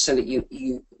 so that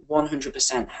you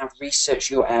 100% have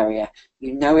researched your area.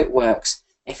 You know it works.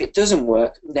 If it doesn't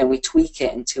work, then we tweak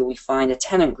it until we find a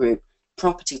tenant group,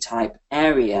 property type,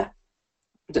 area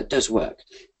that does work,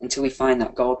 until we find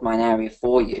that goldmine area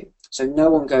for you. So no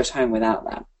one goes home without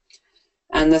that.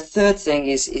 And the third thing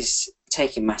is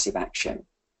taking massive action.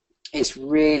 It's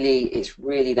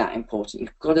really that important.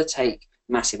 You've got to take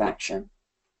massive action.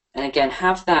 And again,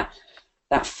 have that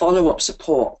follow-up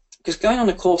support, because going on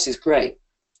a course is great.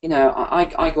 You know,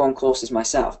 I go on courses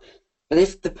myself, but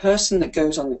if the person that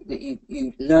goes on that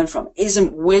you learn from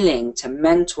isn't willing to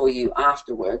mentor you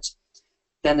afterwards,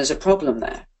 then there's a problem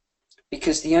there.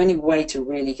 Because the only way to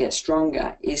really get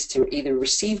stronger is to either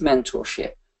receive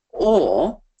mentorship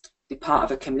or be part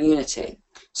of a community.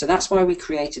 So that's why we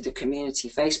created the community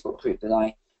Facebook group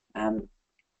that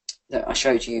I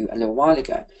showed you a little while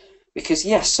ago. Because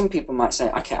yes, some people might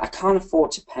say, okay, I can't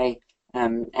afford to pay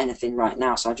anything right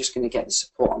now, so I'm just going to get the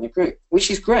support on the group, which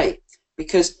is great,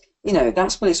 because you know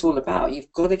that's what it's all about.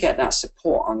 You've got to get that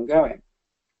support ongoing.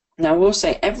 Now, I will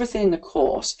say everything in the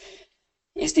course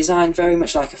is designed very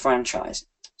much like a franchise.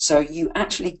 So you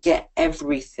actually get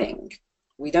everything.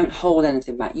 We don't hold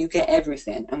anything back. You get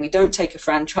everything. And we don't take a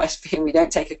franchise fee, and we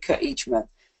don't take a cut each month.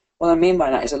 What I mean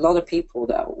by that is a lot of people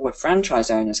that were franchise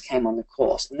owners came on the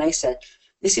course, and they said,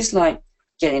 this is like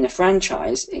getting a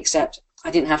franchise, except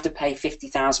I didn't have to pay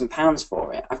 £50,000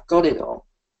 for it. I've got it all.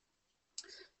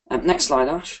 Next slide,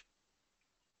 Ash.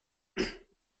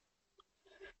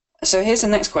 So here's the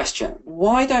next question.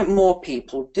 Why don't more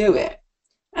people do it?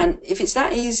 And if it's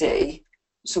that easy,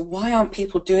 so why aren't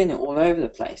people doing it all over the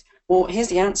place? Well, here's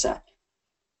the answer.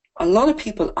 A lot of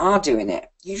people are doing it.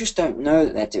 You just don't know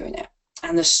that they're doing it.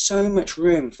 And there's so much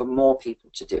room for more people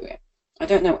to do it. I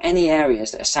don't know any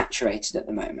areas that are saturated at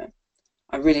the moment.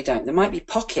 I really don't. There might be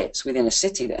pockets within a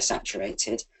city that are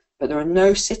saturated, but there are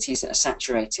no cities that are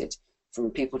saturated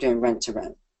from people doing rent to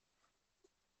rent.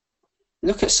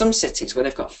 Look at some cities where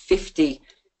they've got 50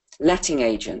 letting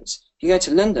agents. If you go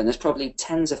to London, there's probably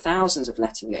tens of thousands of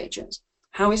letting agents.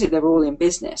 How is it they're all in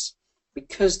business?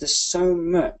 Because there's so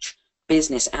much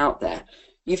business out there.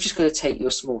 You've just got to take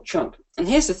your small chunk. And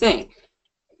here's the thing.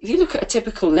 If you look at a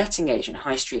typical letting agent,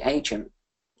 high street agent,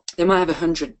 they might have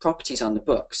 100 properties on the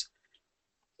books.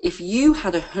 If you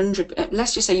had 100,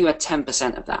 let's just say you had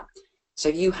 10% of that. So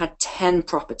if you had 10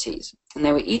 properties and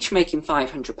they were each making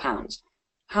 £500,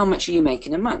 how much are you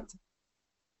making a month?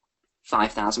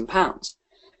 £5,000.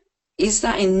 Is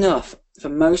that enough for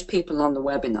most people on the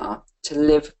webinar to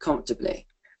live comfortably?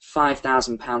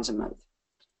 £5,000 a month.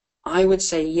 I would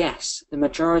say yes. The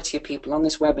majority of people on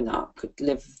this webinar could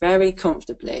live very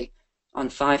comfortably on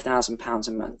 £5,000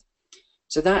 a month.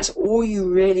 So that's all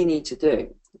you really need to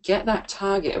do. Get that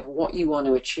target of what you want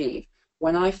to achieve.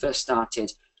 When I first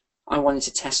started, I wanted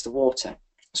to test the water.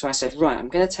 So I said, right, I'm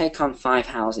going to take on 5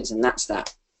 houses, and that's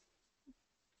that.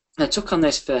 And I took on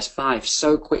those first 5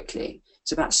 so quickly.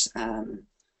 It's about,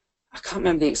 I can't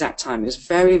remember the exact time. It was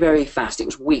very, very fast. It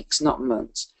was weeks, not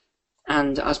months.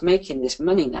 And I was making this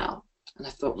money now. And I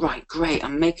thought, right, great,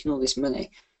 I'm making all this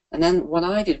money. And then what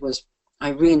I did was I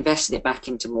reinvested it back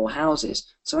into more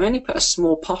houses. So I only put a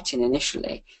small pot in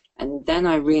initially, and then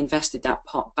I reinvested that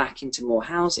pot back into more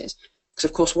houses. Because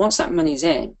of course, once that money's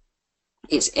in,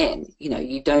 it's in. You know,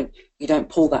 you don't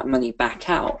pull that money back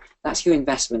out. That's your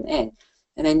investment in.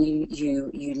 And then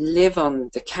you live on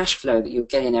the cash flow that you're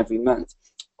getting every month,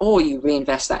 or you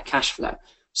reinvest that cash flow.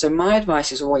 So my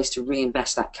advice is always to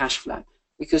reinvest that cash flow,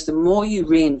 because the more you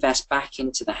reinvest back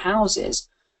into the houses,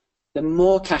 the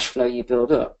more cash flow you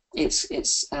build up. It's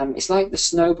like the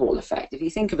snowball effect. If you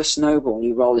think of a snowball and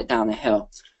you roll it down a hill,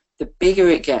 the bigger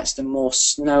it gets, the more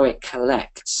snow it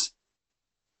collects.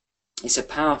 It's a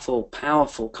powerful,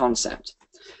 powerful concept.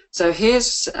 So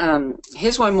here's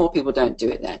why more people don't do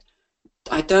it then.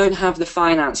 I don't have the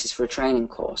finances for a training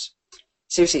course.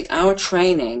 Seriously, our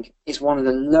training is one of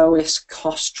the lowest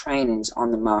cost trainings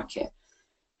on the market.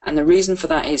 And the reason for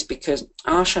that is because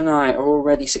Arsh and I are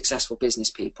already successful business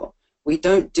people. We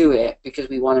don't do it because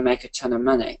we want to make a ton of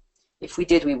money. If we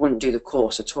did, we wouldn't do the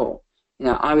course at all. You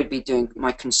know, I would be doing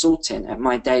my consulting at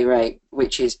my day rate,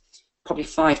 which is probably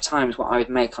 5 times what I would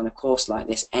make on a course like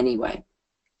this anyway.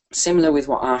 Similar with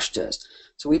what Arsh does.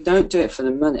 So we don't do it for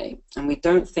the money, and we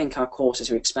don't think our courses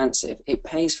are expensive. It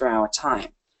pays for our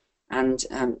time. And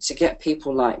to get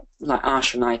people like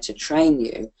Arsh and I to train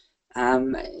you,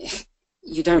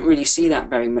 you don't really see that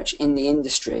very much in the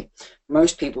industry.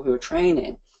 Most people who are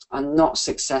training are not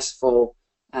successful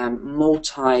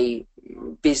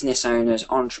multi-business owners,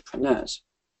 entrepreneurs.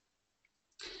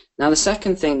 Now, the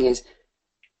second thing is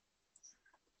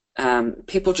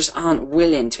people just aren't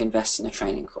willing to invest in a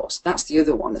training course. That's the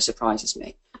other one that surprises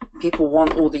me. People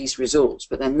want all these results,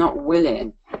 but they're not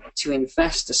willing to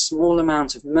invest a small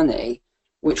amount of money,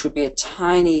 which would be a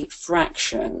tiny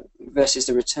fraction versus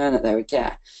the return that they would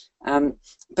get.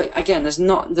 But again, there's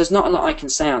not a lot I can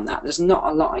say on that. There's not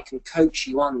a lot I can coach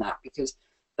you on that, because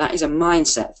that is a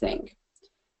mindset thing.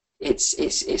 It's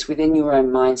within your own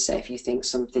mindset. If you think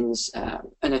something's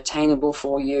unattainable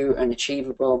for you,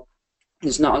 unachievable,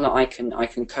 there's not a lot I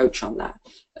can coach on that,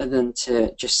 other than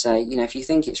to just say, you know, if you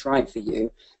think it's right for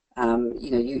you, you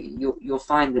know, you'll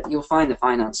find the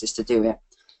finances to do it.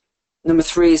 Number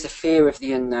 3 is the fear of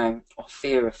the unknown, or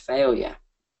fear of failure.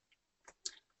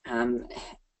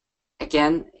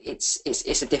 Again,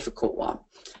 it's a difficult one.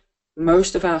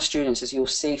 Most of our students, as you'll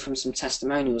see from some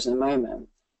testimonials in a moment,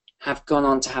 have gone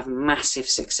on to have massive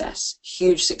success,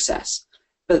 huge success.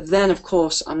 But then, of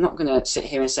course, I'm not going to sit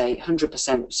here and say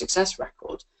 100% success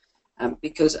record,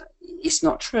 because it's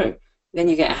not true. Then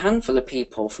you get a handful of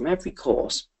people from every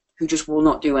course who just will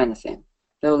not do anything.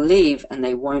 They'll leave and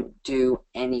they won't do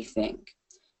anything,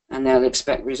 and they'll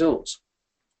expect results.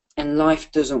 And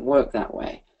life doesn't work that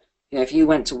way. You know, if you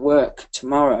went to work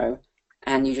tomorrow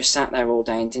and you just sat there all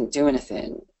day and didn't do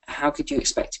anything, how could you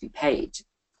expect to be paid?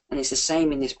 And it's the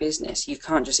same in this business. You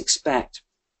can't just expect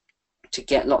to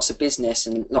get lots of business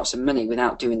and lots of money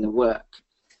without doing the work.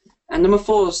 And number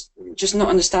 4 is just not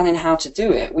understanding how to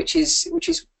do it, which is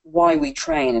why we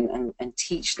train and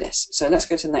teach this. So let's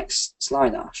go to the next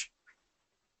slide, Arsh.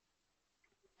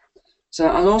 So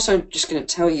I'm also just going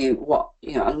to tell you what,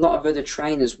 you know, a lot of other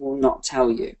trainers will not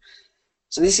tell you.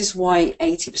 So this is why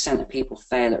 80% of people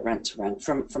fail at rent to rent.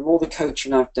 From all the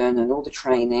coaching I've done and all the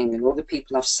training and all the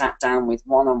people I've sat down with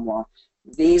one-on-one,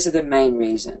 these are the main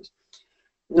reasons.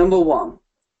 Number 1,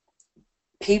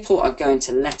 people are going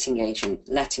to letting agent.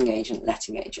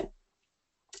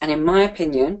 And in my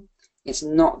opinion, it's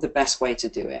not the best way to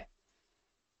do it.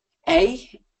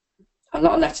 A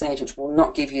lot of letting agents will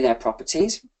not give you their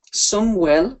properties. Some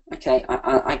will, okay,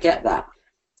 I get that.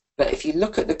 But if you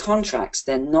look at the contracts,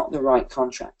 they're not the right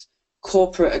contracts.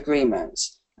 Corporate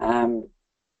agreements,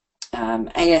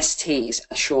 ASTs,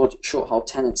 assured short hold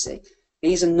tenancy,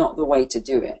 these are not the way to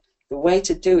do it. The way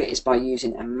to do it is by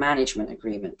using a management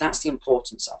agreement. That's the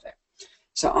importance of it.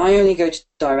 So I only go to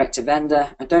direct to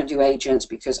vendor. I don't do agents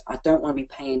because I don't want to be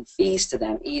paying fees to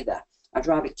them either. I'd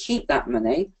rather keep that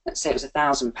money, let's say it was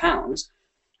 £1,000,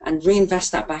 and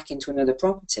reinvest that back into another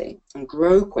property and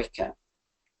grow quicker.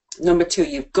 Number 2,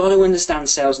 you've got to understand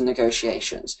sales and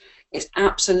negotiations. It's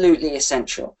absolutely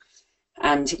essential.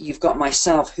 And you've got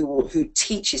myself who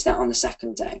teaches that on the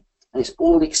second day. And it's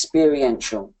all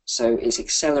experiential, so it's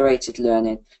accelerated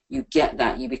learning. You get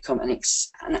that, you become an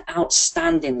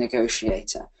outstanding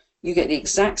negotiator. You get the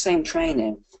exact same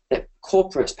training that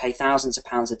corporates pay thousands of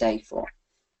pounds a day for.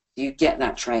 You get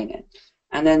that training.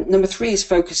 And then number 3 is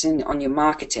focusing on your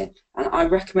marketing. And I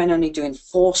recommend only doing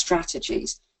 4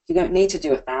 strategies. You don't need to do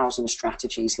 1,000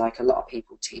 strategies like a lot of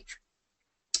people teach.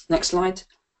 Next slide.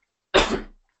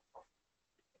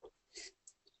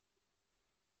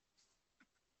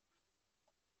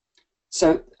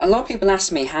 So a lot of people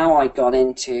ask me how I got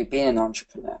into being an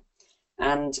entrepreneur.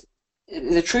 And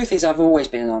the truth is I've always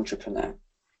been an entrepreneur.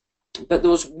 But there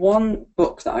was one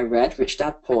book that I read, Rich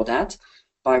Dad, Poor Dad,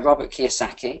 by Robert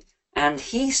Kiyosaki, and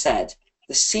he said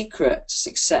the secret to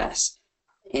success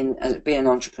in being an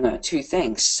entrepreneur, 2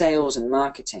 things, sales and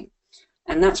marketing.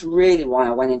 And that's really why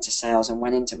I went into sales and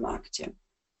went into marketing.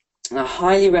 And I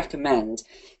highly recommend,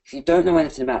 if you don't know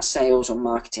anything about sales or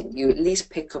marketing, you at least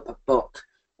pick up a book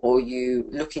or you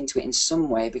look into it in some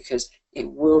way, because it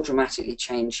will dramatically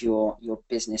change your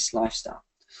business lifestyle.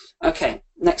 Okay,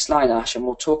 next slide, Arsh, and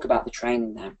we'll talk about the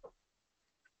training now.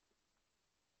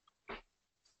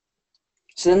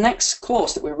 So the next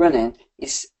course that we're running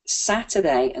is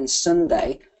Saturday and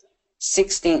Sunday,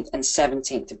 16th and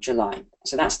 17th of July.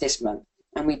 So that's this month.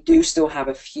 and we do still have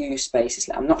a few spaces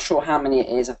left. I'm not sure how many it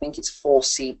is. I think it's 4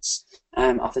 seats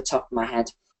off the top of my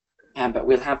head, but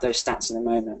we'll have those stats in a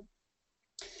moment.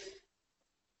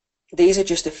 These are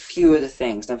just a few of the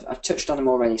things. I've touched on them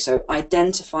already. So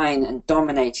identifying and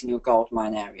dominating your gold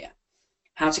mine area.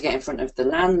 How to get in front of the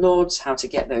landlords, how to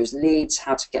get those leads,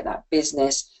 how to get that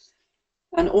business,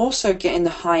 and also getting the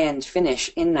high-end finish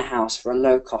in the house for a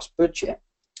low-cost budget.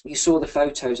 You saw the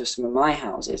photos of some of my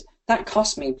houses. That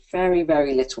cost me very,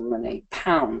 very little money,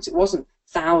 pounds. It wasn't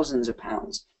thousands of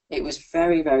pounds. It was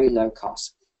very, very low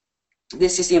cost.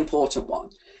 This is the important one.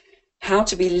 How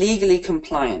to be legally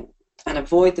compliant and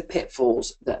avoid the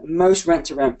pitfalls that most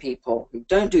rent-to-rent people who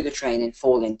don't do the training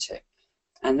fall into.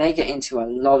 And they get into a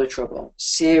lot of trouble,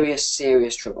 serious,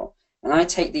 serious trouble. And I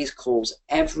take these calls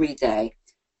every day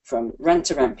from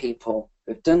rent-to-rent people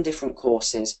who've done different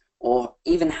courses or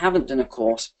even haven't done a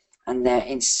course, and they're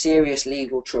in serious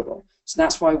legal trouble. So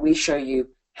that's why we show you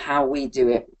how we do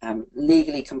it,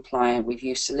 legally compliant. We've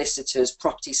used solicitors,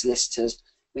 property solicitors.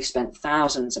 We've spent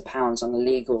thousands of pounds on the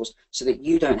legals so that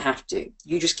you don't have to.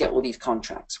 You just get all these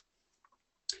contracts.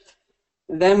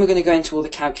 Then we're going to go into all the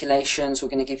calculations. We're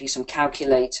going to give you some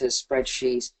calculators,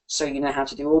 spreadsheets, so you know how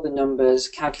to do all the numbers,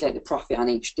 calculate the profit on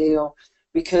each deal,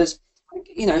 because,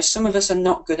 you know, some of us are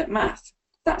not good at math.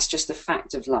 That's just a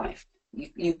fact of life.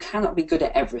 You cannot be good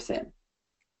at everything.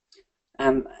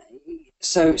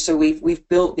 So we've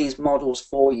built these models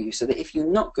for you so that if you're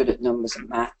not good at numbers and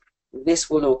math, this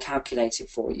will all calculate it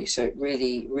for you. So it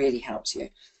really, really helps you.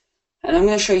 And I'm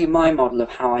going to show you my model of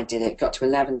how I did it. Got to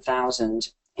 11,000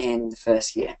 in the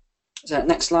first year. So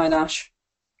next slide, Arsh.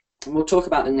 And we'll talk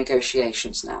about the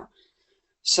negotiations now.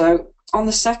 So on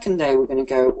the second day, we're going to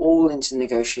go all into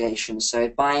negotiations. So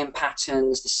buying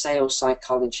patterns, the sales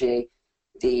psychology,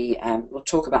 we'll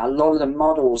talk about a lot of the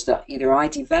models that either I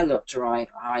developed or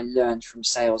I learned from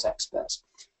sales experts.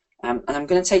 And I'm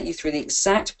going to take you through the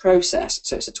exact process.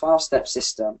 So it's a 12-step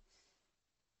system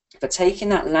for taking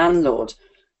that landlord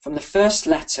from the first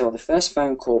letter or the first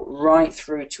phone call right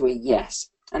through to a yes.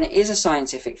 And it is a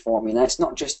scientific formula. It's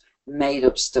not just made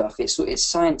up stuff. It's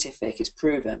scientific. It's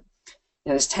proven. You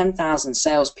know, there's 10,000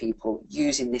 salespeople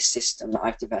using this system that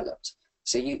I've developed.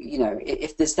 So you know,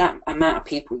 if there's that amount of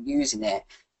people using it,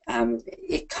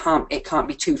 it can't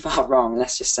be too far wrong.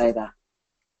 Let's just say that.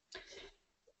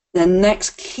 The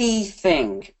next key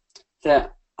thing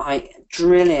that I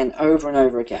drill in over and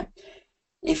over again: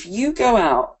 if you go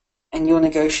out and you're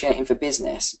negotiating for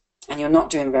business and you're not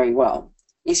doing very well,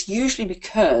 it's usually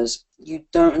because you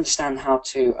don't understand how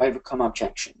to overcome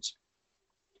objections.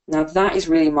 Now that is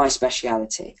really my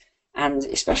speciality, and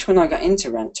especially when I got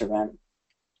into rent-to-rent,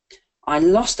 I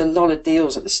lost a lot of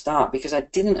deals at the start because I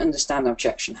didn't understand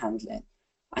objection handling.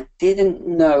 I didn't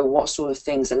know what sort of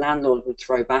things the landlord would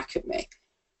throw back at me.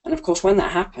 And of course, when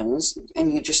that happens,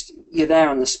 and you're there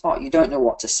on the spot, you don't know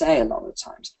what to say a lot of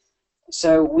times.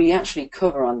 So we actually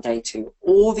cover on day 2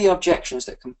 all the objections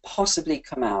that can possibly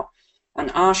come out.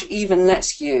 And Arsh even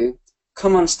lets you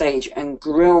come on stage and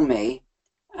grill me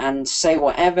and say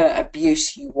whatever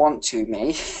abuse you want to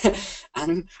me.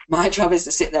 And my job is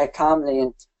to sit there calmly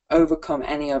and overcome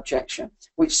any objection,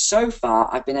 which so far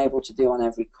I've been able to do on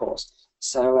every course.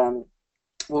 So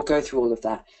we'll go through all of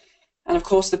that. And of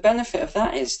course, the benefit of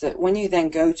that is that when you then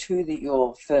go to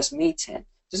your first meeting,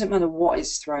 doesn't matter what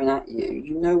is thrown at you,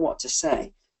 you know what to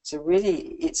say. So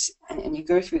really, and you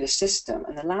go through the system,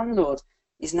 and the landlord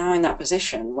is now in that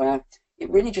position where it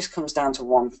really just comes down to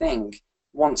one thing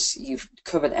once you've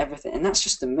covered everything, and that's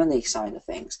just the money side of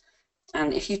things.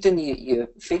 And if you've done your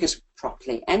figures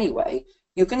properly anyway,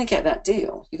 you're going to get that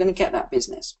deal. You're going to get that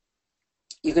business.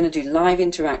 You're going to do live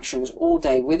interactions all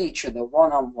day with each other,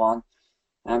 one-on-one.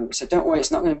 So don't worry, it's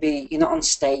not going to be, you're not on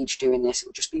stage doing this, it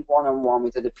will just be one-on-one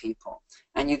with other people.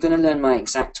 And you're going to learn my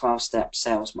exact 12-step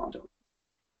sales model.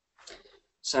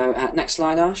 So next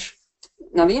slide, Arsh.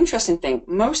 Now the interesting thing,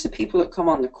 most of the people that come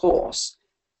on the course,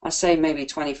 I say maybe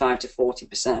 25 to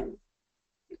 40%,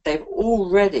 they've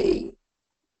already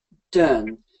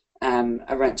done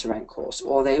a rent-to-rent course,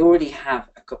 or they already have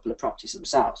a couple of properties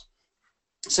themselves.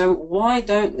 So why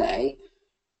don't they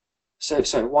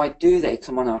So why do they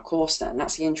come on our course then?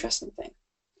 That's the interesting thing.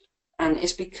 And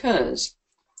it's because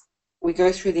we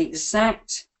go through the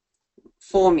exact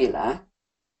formula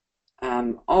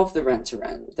of the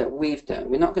rent-to-rent that we've done.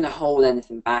 We're not going to hold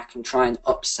anything back and try and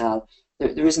upsell.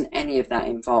 There isn't any of that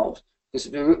involved, because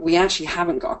we actually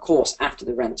haven't got a course after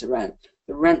the rent-to-rent.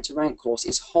 The rent-to-rent course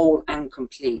is whole and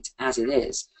complete as it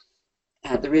is.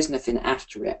 There is nothing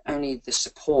after it, only the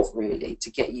support really to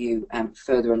get you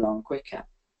further along quicker.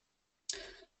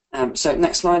 So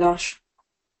next slide, Arsh.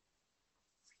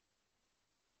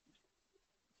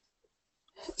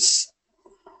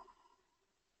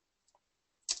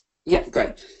 Yeah,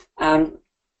 great.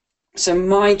 So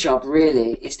my job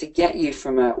really is to get you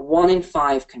from a 1 in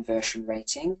 5 conversion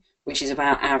rating, which is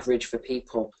about average for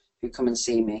people who come and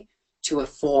see me, to a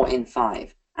 4 in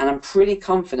 5. And I'm pretty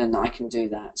confident that I can do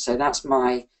that. So that's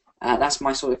my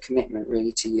sort of commitment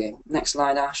really to you. Next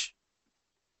slide, Ash.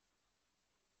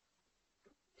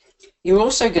 You're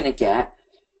also going to get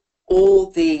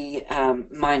all the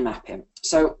mind mapping.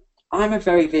 So I'm a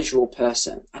very visual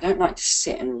person. I don't like to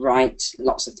sit and write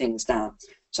lots of things down.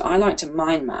 So I like to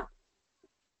mind map,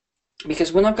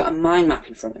 because when I've got a mind map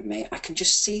in front of me, I can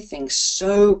just see things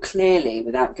so clearly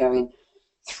without going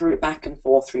through back and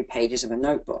forth through pages of a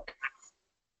notebook.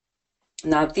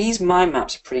 Now, these mind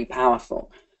maps are pretty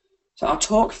powerful. So I'll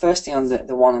talk firstly on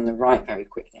the one on the right very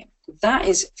quickly. That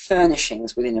is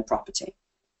furnishings within a property.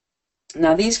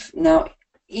 Now,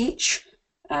 each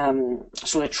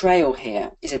sort of trail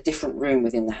here is a different room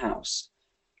within the house.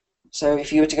 So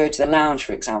if you were to go to the lounge,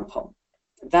 for example,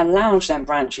 that lounge then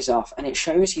branches off and it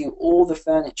shows you all the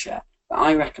furniture that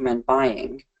I recommend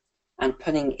buying and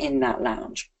putting in that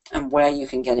lounge, and where you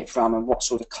can get it from and what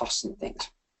sort of costs and things.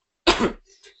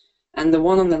 And the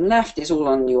one on the left is all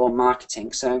on your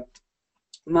marketing. So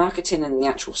marketing and the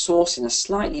actual sourcing are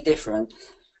slightly different,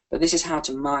 but this is how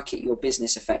to market your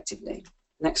business effectively.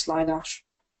 Next slide, Arsh.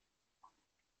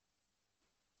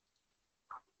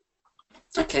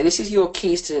 Okay, this is your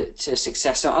keys to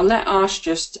success. So I'll let Arsh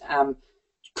just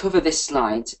cover this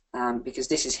slide because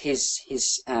this is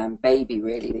his baby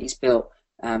really that he's built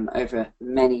over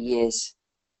many years.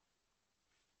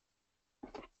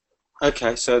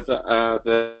 Okay, so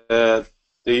the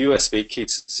USB key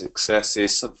to success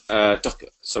is it's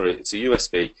a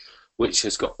USB which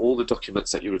has got all the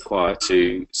documents that you require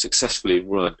to successfully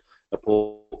run a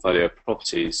portfolio of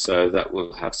properties. So that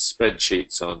will have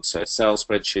spreadsheets on, so sales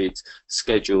spreadsheets,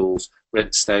 schedules,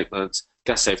 rent statements,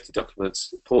 gas safety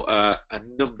documents, a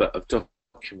number of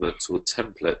documents or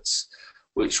templates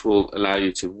which will allow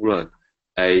you to run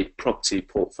a property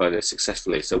portfolio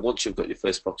successfully. So once you've got your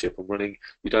first property up and running,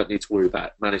 you don't need to worry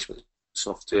about management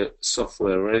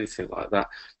software or anything like that.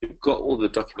 You've got all the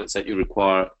documents that you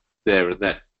require there and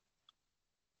then.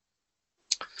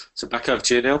 So back over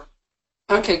to you, Neil.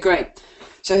 Okay, great.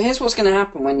 So here's what's going to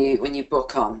happen when you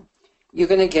book on. You're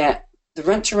going to get the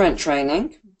rent-to-rent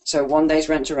training, so 1 day's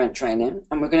rent-to-rent training,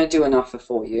 and we're going to do an offer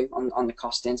for you on the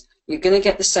costings. You're going to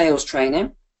get the sales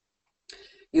training.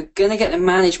 You're going to get the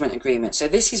management agreement. So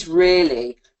this is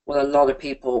really what a lot of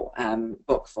people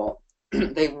book for.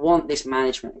 They want this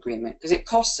management agreement because it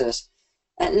costs us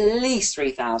at least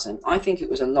 $3,000. I think it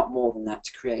was a lot more than that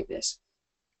to create this,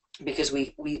 because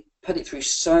we put it through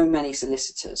so many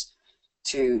solicitors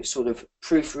to sort of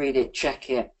proofread it, check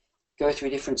it, go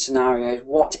through different scenarios.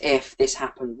 What if this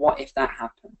happened? What if that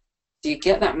happened? So you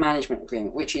get that management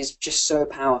agreement, which is just so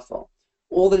powerful.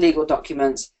 All the legal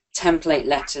documents, template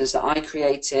letters that I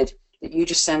created that you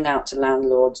just send out to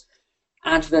landlords,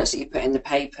 adverts that you put in the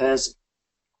papers.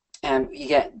 You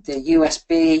get the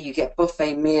USB, you get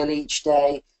buffet meal each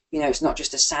day. You know, it's not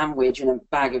just a sandwich and a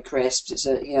bag of crisps. It's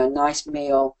a nice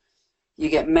meal. You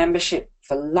get membership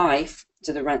for life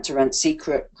to the Rent to Rent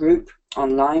Secret group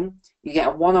online. You get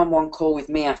a one-on-one call with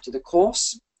me after the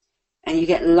course, and you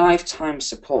get lifetime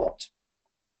support,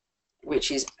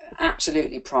 which is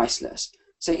absolutely priceless.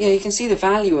 So you can see the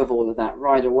value of all of that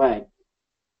right away.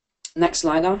 Next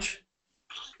slide, Arsh.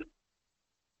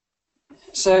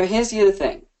 So here's the other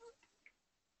thing.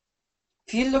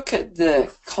 If you look at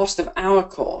the cost of our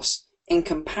course in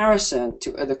comparison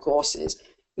to other courses,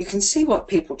 you can see what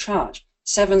people charge.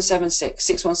 776,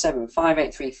 617,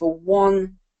 583 for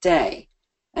 1 day.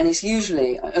 And it's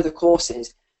usually other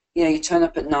courses, you turn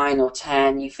up at 9 or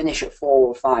 10, you finish at 4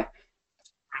 or 5.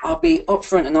 I'll be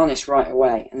upfront and honest right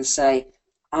away and say,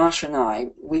 Arsh and I,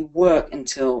 we work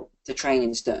until the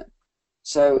training's done.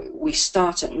 So we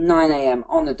start at 9 a.m.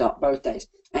 on the dot both days,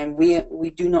 and we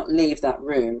do not leave that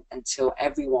room until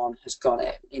everyone has got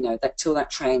it, till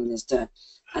that training is done.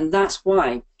 And that's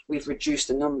why we've reduced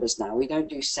the numbers now. We don't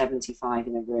do 75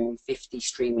 in a room, 50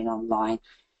 streaming online.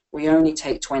 We only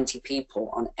take 20 people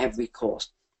on every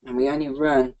course, and we only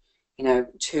run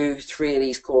 2, 3 of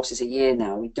these courses a year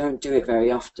now. We don't do it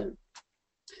very often.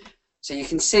 So you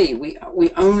can see we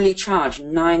only charge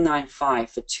 $995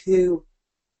 for 2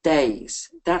 days.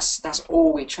 That's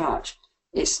all we charge.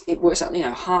 It works out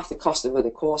half the cost of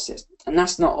other courses, and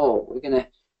that's not all. We're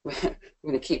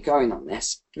gonna keep going on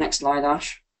this. Next slide,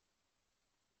 Arsh.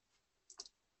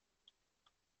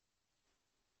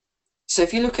 So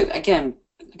if you look at, again,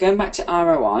 going back to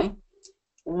ROI,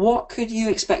 what could you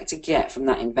expect to get from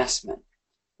that investment?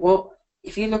 Well,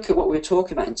 if you look at what we're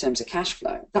talking about in terms of cash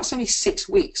flow, that's only 6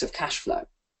 weeks of cash flow.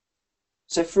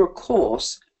 So for a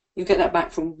course, you get that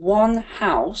back from one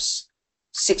house,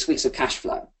 6 weeks of cash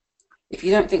flow. If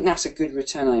you don't think that's a good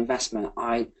return on investment,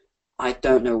 I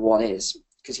don't know what is.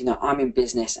 Because, you know, I'm in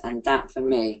business, and that for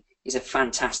me is a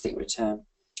fantastic return.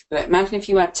 But imagine if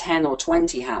you had 10 or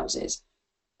 20 houses,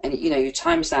 and, you know, you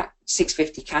times that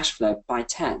 650 cash flow by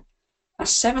 10.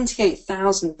 That's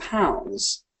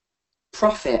 £78,000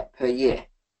 profit per year.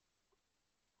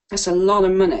 That's a lot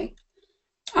of money.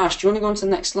 Ash, do you want to go on to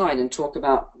the next slide and talk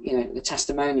about, you know, the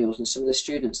testimonials and some of the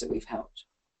students that we've helped?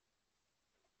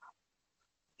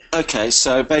 Okay,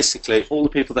 so basically, all the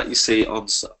people that you see on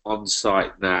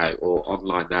site now or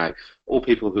online now, all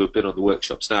people who have been on the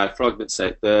workshops now, for argument's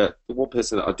sake, the one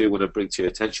person that I do want to bring to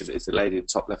your attention is the lady in the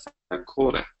top left-hand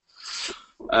corner,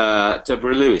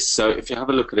 Deborah Lewis. So if you have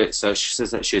a look at it, so she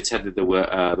says that she attended the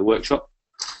workshop,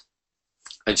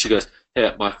 and she goes,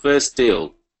 "Here, my first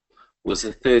deal was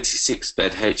a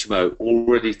 36-bed HMO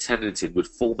already tenanted with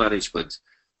full management.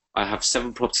 I have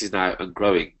 7 properties now and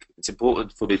growing. It's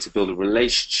important for me to build a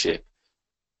relationship,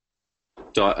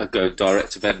 going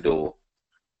direct to vendor.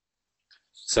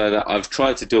 So that I've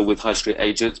tried to deal with high street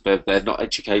agents, but they're not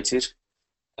educated,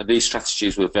 and these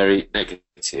strategies were very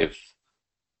negative."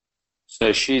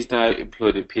 So she's now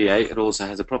employed in PA and also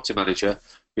has a property manager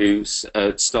who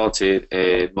started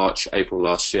in March, April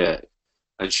last year,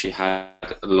 and she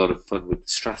had a lot of fun with the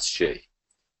strategy.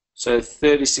 So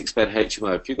 36-bed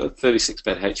HMO, if you've got a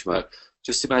 36-bed HMO,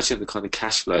 just imagine the kind of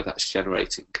cash flow that's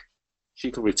generating.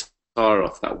 She can retire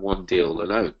off that one deal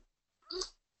alone.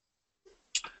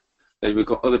 Then we've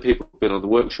got other people who've been on the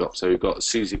workshop. So we've got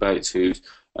Susie Bates, who's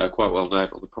quite well known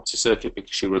on the property circuit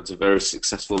because she runs a very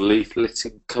successful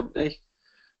leafletting company.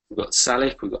 We've got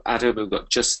Sally, we've got Adam, we've got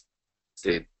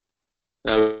Justin.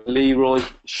 Now, Leroy,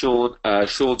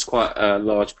 Sean's quite a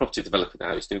large property developer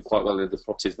now. He's doing quite well in the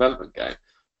property development game.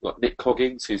 We've got Nick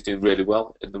Coggins, who's doing really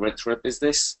well in the rent-to-rent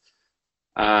business.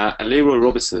 And Leroy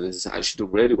Robinson is actually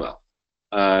doing really well.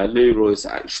 Leroy's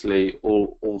actually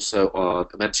also on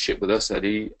a mentorship with us,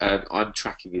 and I'm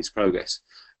tracking his progress,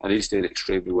 and he's doing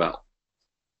extremely well.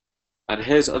 And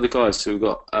here's other guys. So we've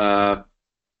got,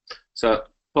 so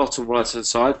bottom right-hand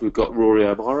side, we've got Rory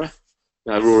O'Mara.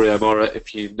 Now, Rory O'Mara,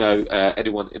 if you know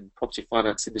anyone in the property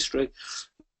finance industry,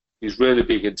 he's really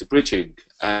big into bridging,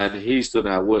 and he's done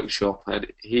our workshop,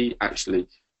 and he actually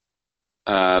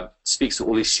speaks to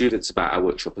all these students about our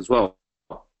workshop as well.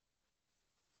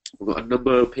 We've got a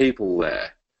number of people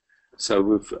there. So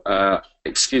we've,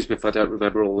 excuse me if I don't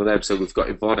remember all the names, so we've got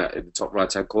Ivana in the top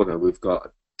right-hand corner, we've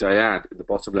got Diane in the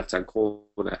bottom left-hand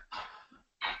corner,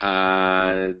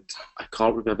 and I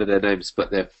can't remember their names,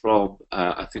 but they're from,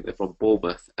 I think they're from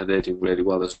Bournemouth, and they're doing really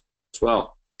well as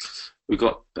well. We've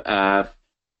got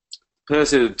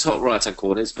person in the top right-hand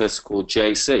corner is a person called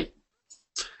JC.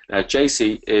 Now,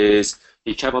 JC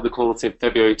he came on the course in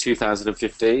February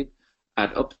 2015,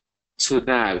 and up to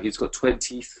now, he's got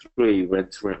 23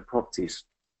 rent-to-rent properties.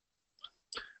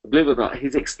 And believe it or not,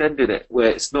 he's extended it where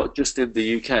it's not just in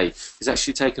the UK. He's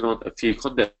actually taken on a few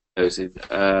condos in,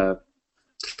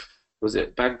 was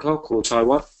it Bangkok or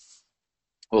Taiwan?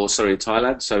 Or, sorry,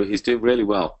 Thailand. So he's doing really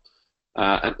well.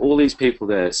 And all these people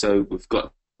there, so we've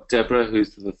got Deborah,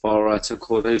 who's in the far right-hand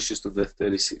corner, who's just on the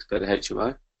 36-bed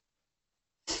HMO.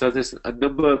 So there's a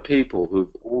number of people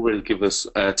who've already given us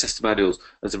testimonials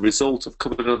as a result of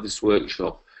coming on this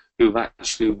workshop, who've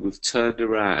actually turned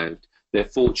around their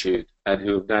fortune and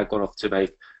who have now gone off to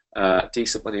make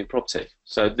decent money in property.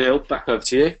 So Neil, back over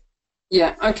to you.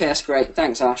 Yeah, okay, that's great.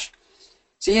 Thanks, Ash.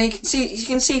 So yeah, you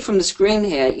can see from the screen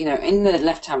here, you know, in the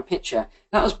left-hand picture,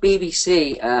 that was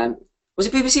BBC. Was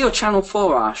it BBC or Channel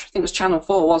 4, Ash? I think it was Channel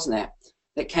 4, wasn't it?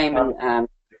 That came and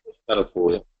Channel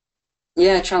 4, yeah.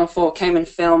 Yeah, Channel 4 came and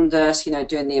filmed us, you know,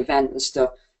 doing the event and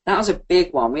stuff. That was a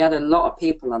big one. We had a lot of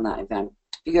people on that event.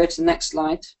 If you go to the next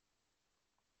slide.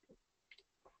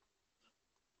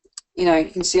 You know, you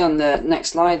can see on the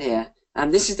next slide here,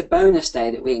 and this is the bonus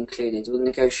day that we included with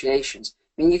negotiations.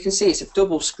 I mean, you can see it's a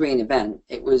double screen event.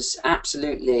 It was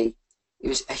absolutely, it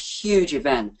was a huge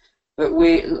event. But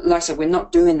like I said, we're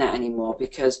not doing that anymore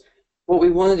because what we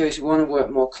want to do is we want to work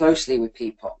more closely with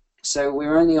people. So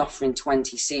we're only offering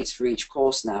 20 seats for each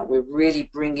course now. We're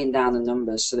really bringing down the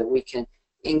numbers so that we can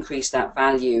increase that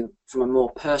value from a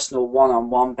more personal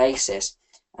one-on-one basis.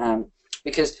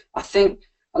 Because I think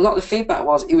a lot of the feedback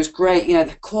was, it was great, you know,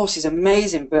 the course is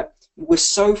amazing, but we're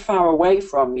so far away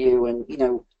from you, and, you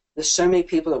know, there's so many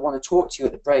people that want to talk to you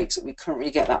at the breaks that we couldn't really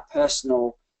get that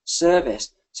personal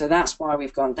service. So that's why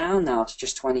we've gone down now to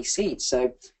just 20 seats.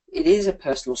 So it is a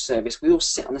personal service. We all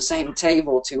sit on the same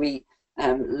table to eat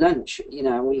lunch. You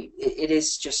know, it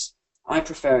is just, I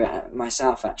prefer it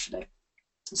myself actually.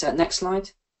 So next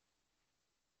slide.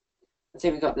 I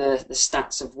think we've got the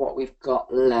stats of what we've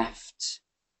got left.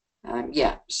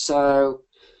 Yeah, so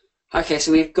okay,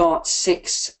 so we've got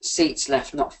 6 seats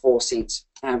left, not 4 seats.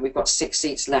 We've got 6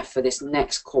 seats left for this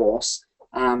next course,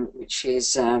 which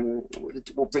is,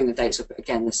 we'll bring the dates up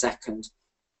again in a second.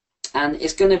 And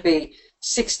it's going to be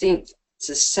 16th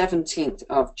to 17th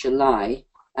of July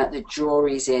at the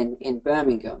Jury's Inn in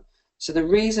Birmingham. So the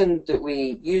reason that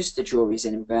we use the Jury's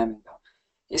Inn in Birmingham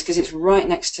is because it's right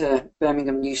next to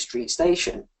Birmingham New Street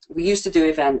Station. We used to do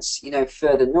events, you know,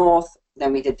 further north,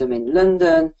 then we did them in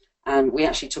London, and we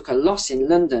actually took a loss in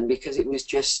London because it was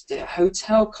just, the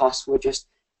hotel costs were just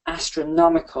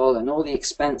astronomical and all the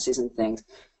expenses and things.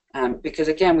 Because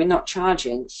again, we're not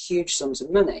charging huge sums of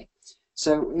money.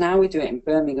 So now we do it in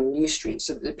Birmingham New Street.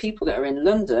 So the people that are in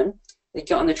London, they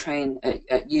get on the train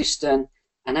at Euston,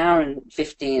 an hour and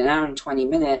 15, an hour and 20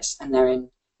 minutes, and they're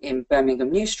in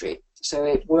Birmingham New Street. So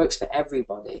it works for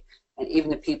everybody. And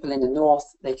even the people in the north,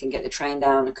 they can get the train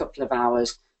down a couple of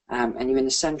hours, and you're in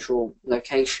the central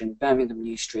location, Birmingham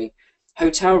New Street.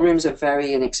 Hotel rooms are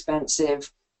very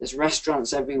inexpensive. There's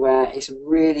restaurants everywhere. It's a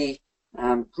really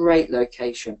great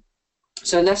location.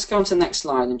 So let's go on to the next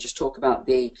slide and just talk about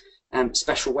the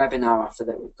special webinar offer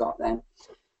that we've got then.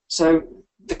 So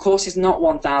the course is not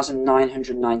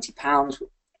 £1,990,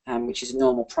 which is a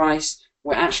normal price.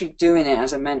 We're actually doing it,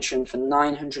 as I mentioned, for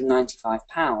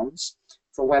 £995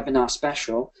 for a webinar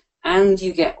special, and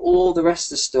you get all the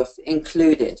rest of the stuff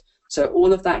included. So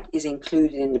all of that is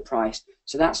included in the price.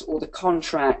 So that's all the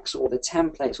contracts, all the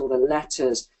templates, all the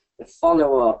letters, the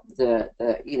follow-up,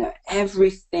 you know,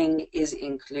 everything is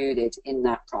included in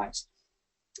that price.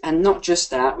 And not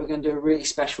just that, we're going to do a really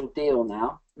special deal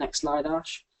now. Next slide,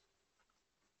 Arsh.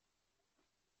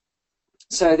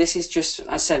 So this is just, as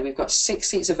I said, we've got 6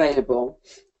 seats available.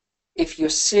 If you're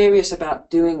serious about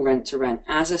doing rent-to-rent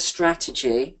as a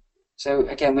strategy, so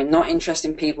again, we're not interested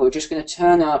in people who are just going to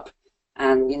turn up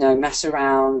and, you know, mess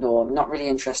around or not really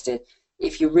interested.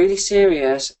 If you're really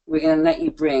serious, we're going to let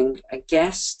you bring a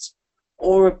guest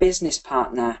or a business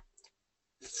partner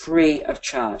free of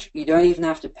charge. You don't even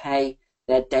have to pay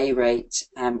their day rate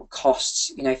costs,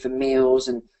 you know, for meals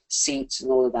and seats and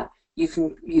all of that. You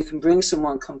can bring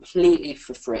someone completely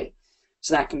for free.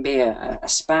 So that can be a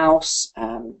spouse,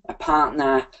 a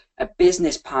partner, a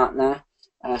business partner,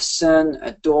 a son,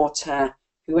 a daughter,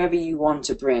 whoever you want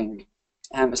to bring.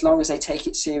 As long as they take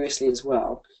it seriously as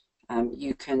well,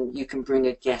 you can bring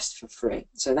a guest for free.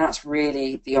 So that's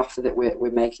really the offer that we're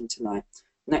making tonight.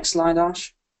 Next slide,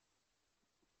 Arsh.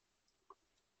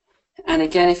 And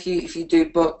again, if you do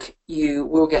book, you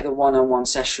will get the one-on-one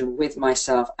session with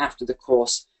myself after the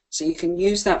course. So you can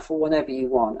use that for whatever you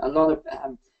want. A lot of,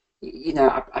 you know,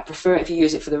 I prefer it if you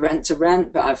use it for the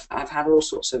rent-to-rent, but I've had all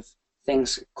sorts of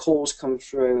things, calls come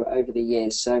through over the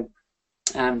years. So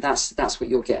that's what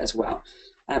you'll get as well.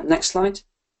 Next slide.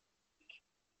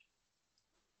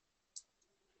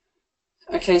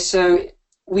 Okay, so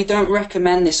we don't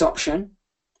recommend this option,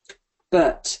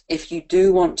 but if you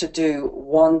do want to do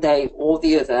one day or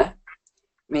the other,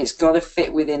 I mean, it's got to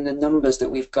fit within the numbers that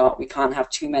we've got. We can't have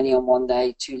too many on one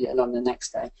day, too little on the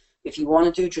next day. If you want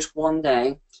to do just one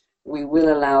day, we will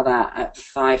allow that at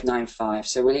 $595.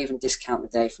 So we'll even discount the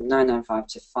day from $995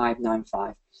 to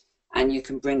 $595. And you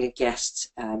can bring a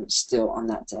guest still on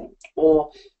that day.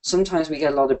 Or sometimes we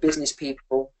get a lot of business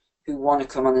people who want to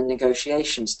come on the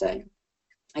negotiations day.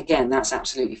 Again, that's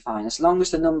absolutely fine. As long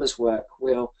as the numbers work,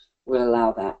 we'll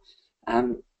allow that.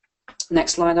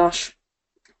 Next slide, Arsh.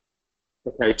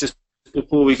 Okay, just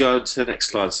before we go on to the next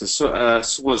slide, so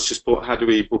someone's just put, how do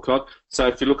we book on? So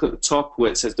if you look at the top where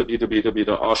it says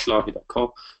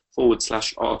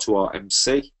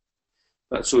www.arshlahi.com/R2RMC,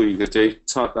 that's all you're going to do.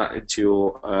 Type that into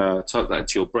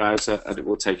your browser, and it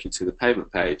will take you to the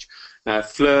payment page. Now,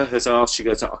 Fleur has asked. She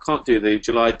goes, I can't do the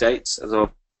July dates as I'm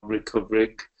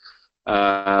recovering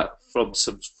from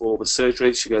some form of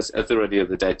surgery. She goes, are there any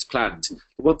other dates planned?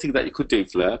 The one thing that you could do,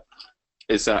 Fleur,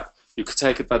 is that you could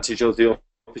take advantage of the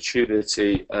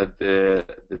opportunity and the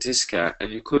discount,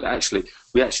 and you could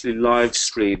we actually live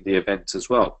stream the event as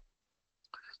well.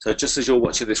 So just as you're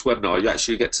watching this webinar, you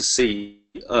actually get to see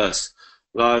us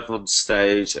live on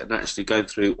stage and actually going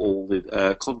through all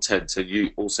the content, and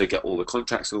you also get all the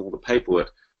contracts and all the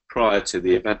paperwork prior to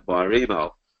the event via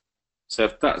email. So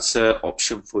if that's an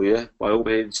option for you, by all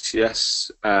means,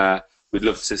 yes, we'd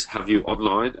love to have you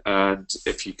online, and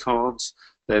if you can't,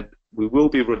 then we will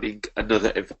be running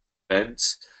another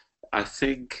event. I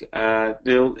think,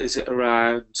 Neil, is it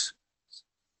around,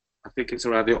 I think it's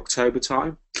around the October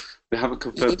time, We haven't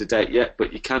confirmed the date yet,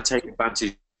 but you can take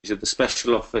advantage of the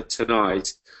special offer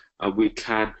tonight, and we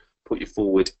can put you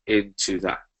forward into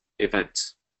that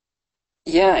event.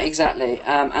 Yeah, exactly.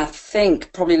 I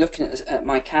think probably looking at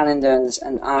my calendar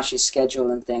and Arsh's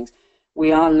schedule and things,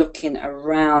 we are looking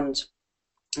around.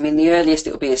 I mean, the earliest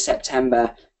it will be is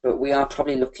September, but we are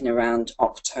probably looking around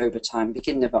October time,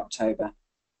 beginning of October.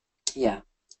 Yeah.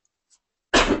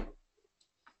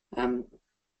 Um,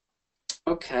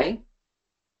 okay.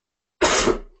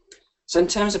 So in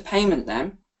terms of payment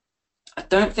then, I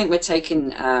don't think we're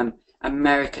taking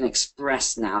American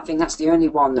Express now. I think that's the only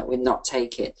one that we're not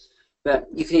taking. But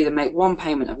you can either make one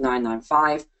payment of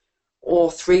 995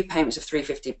 or three payments of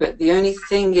 350. But the only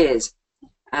thing is,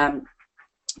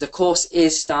 the course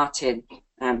is starting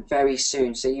very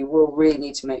soon, so you will really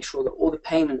need to make sure that all the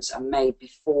payments are made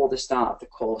before the start of the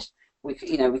course. We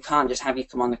can't just have you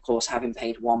come on the course having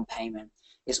paid one payment.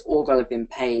 It's all got to have been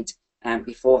paid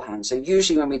beforehand. So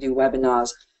usually when we do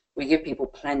webinars, we give people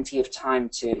plenty of time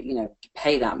to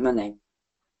pay that money.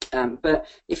 But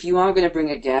if you are going to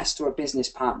bring a guest or a business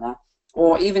partner,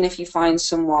 or even if you find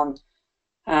someone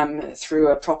through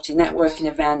a property networking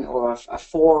event or a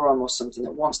forum or something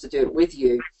that wants to do it with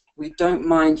you, we don't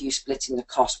mind you splitting the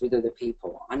cost with other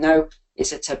people. I know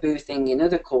it's a taboo thing in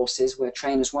other courses where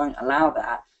trainers won't allow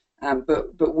that,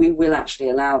 but we will actually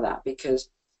allow that because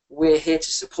we're here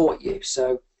to support you.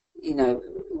 So,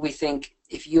 we think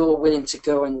if you're willing to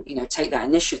go and, take that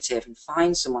initiative and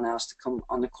find someone else to come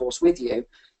on the course with you,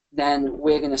 then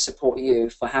we're going to support you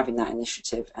for having that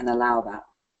initiative and allow that.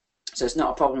 So it's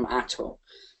not a problem at all.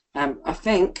 I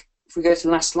think if we go to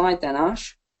the last slide then,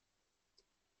 Arsh,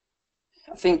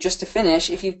 I think just to finish,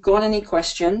 if you've got any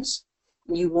questions,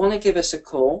 you want to give us a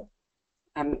call,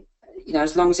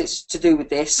 as long as it's to do with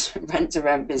this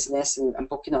rent-to-rent business and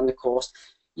booking on the course,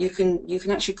 you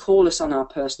can actually call us on our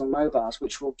personal mobiles,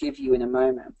 which we'll give you in a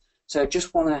moment. So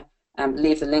just want to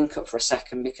leave the link up for a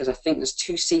second because I think there's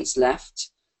 2 seats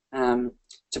left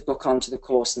to book onto the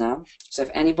course now. So if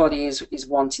anybody is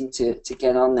wanting to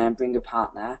get on there and bring a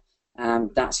partner,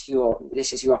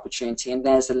 this is your opportunity, and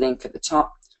there's the link at the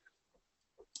top.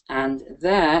 And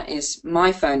there is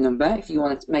my phone number if you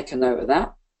want to make a note of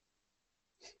that.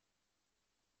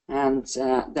 And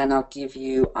then I'll give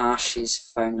you Arsh's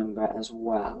phone number as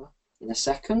well in a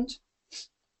second.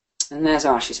 And there's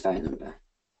Arsh's phone number.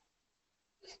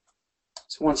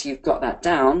 So once you've got that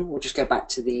down, we'll just go back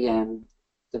to the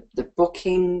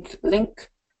booking link.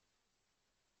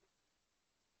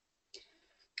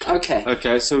 Okay.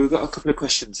 Okay, so we've got a couple of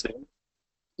questions here.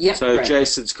 Yeah. So great.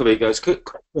 Jason's coming. Goes, quick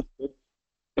question.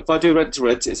 If I do rent to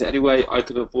rent, is there any way I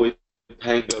can avoid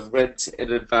paying a rent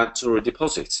in advance or a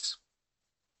deposit?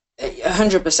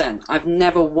 100%. I've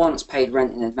never once paid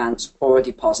rent in advance or a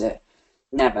deposit.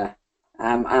 Never.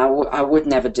 I would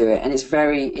never do it, and it's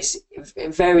very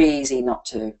easy not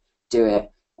to do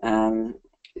it.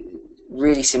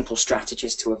 Really simple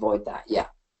strategies to avoid that. Yeah.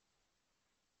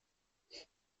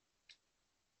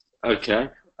 Okay.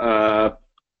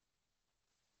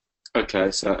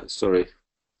 Okay. So sorry.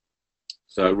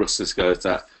 So Russell goes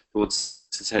that he wants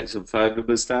to take some phone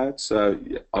numbers down. So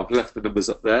yeah, I've left the numbers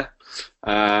up there.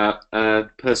 And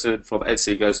person from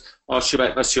NC goes, I should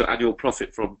make most of your annual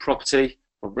profit from property,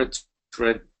 from rent to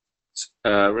rent,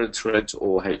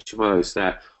 or HMOs.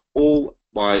 Now, all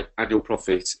my annual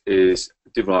profit is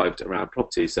derived around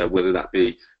property. So whether that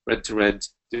be rent to rent,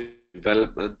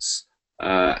 developments,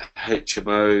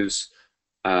 HMOs,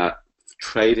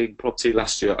 trading property.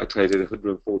 Last year I traded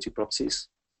 140 properties.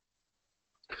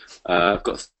 I've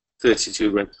got 32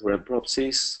 rent-to-rent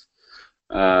properties.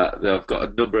 I've got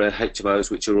a number of HMOs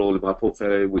which are all in my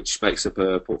portfolio, which makes up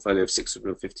a portfolio of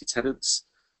 650 tenants.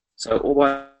 So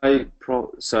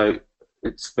so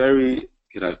it's very,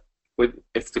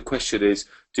 if the question is,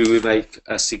 do we make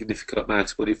a significant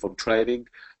amount of money from trading?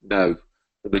 No,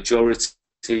 the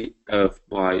majority of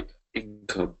my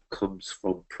income comes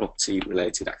from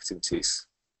property-related activities.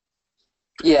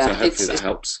 Yeah. So hopefully that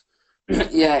helps.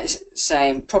 Yeah, it's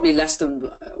same. Probably less than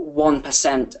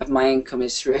 1% of my income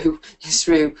is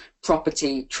through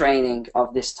property training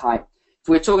of this type. If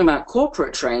we're talking about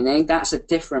corporate training, that's a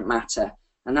different matter,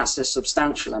 and that's a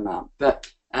substantial amount.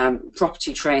 But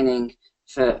property training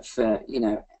for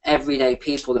everyday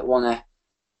people that want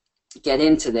to get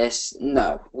into this,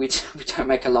 no, we don't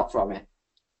make a lot from it.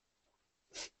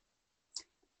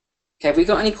 Okay, have we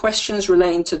got any questions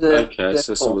relating to the? Okay,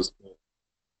 so someone's.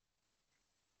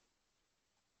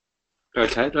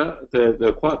 Okay, no,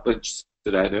 they're quite a bunch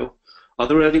today, Neil. Are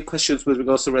there any questions with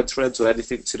regards to rent-to-rent or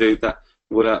anything to do that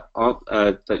you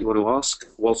want to ask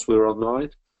whilst we're online?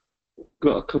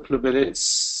 Got a couple of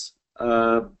minutes.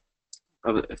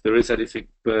 If there is anything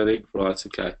burning, right,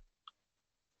 okay.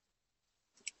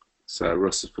 So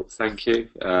Russ has put thank you.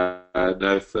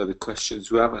 No further questions.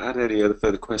 We haven't had any other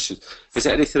further questions. Is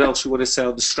there anything else you want to say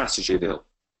on the strategy, Neil?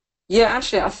 Yeah,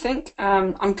 actually, I think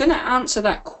I'm going to answer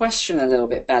that question a little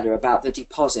bit better about the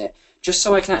deposit, just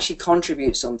so I can actually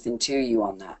contribute something to you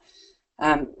on that.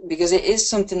 Because it is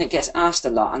something that gets asked a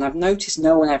lot, and I've noticed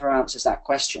no one ever answers that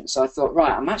question. So I thought,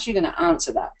 right, I'm actually going to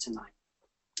answer that tonight.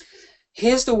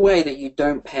 Here's the way that you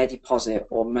don't pay a deposit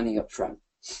or money up front.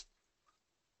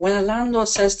 When a landlord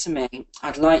says to me,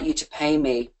 I'd like you to pay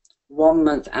me 1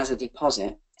 month as a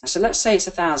deposit, so let's say it's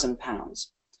 £1,000,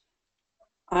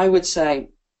 I would say,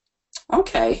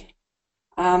 okay,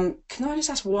 can I just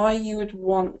ask why you would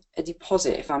want a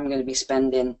deposit if I'm going to be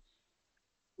spending,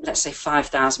 let's say,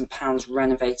 £5,000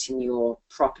 renovating your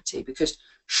property? Because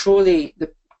surely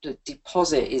the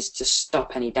deposit is to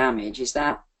stop any damage. Is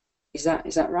that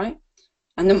right?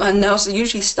 And they'll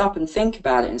usually stop and think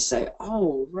about it and say,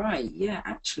 oh, right, yeah,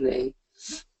 actually,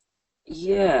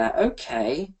 yeah,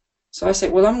 okay. So I say,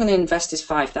 well, I'm going to invest this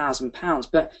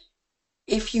 £5,000, but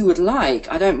if you would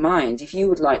like, I don't mind, if you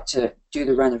would like to do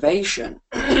the renovation,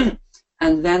 and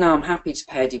then I'm happy to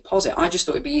pay a deposit. I just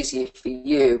thought it'd be easier for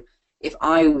you if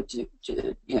I would do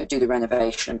the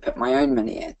renovation and put my own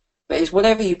money in. But it's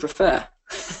whatever you prefer.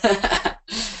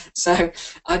 So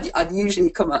I'd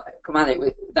usually come at it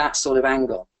with that sort of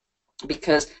angle,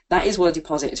 because that is what a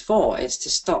deposit is for. It's to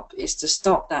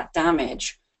stop that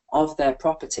damage of their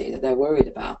property that they're worried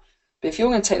about. But if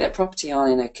you're going to take that property on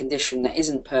in a condition that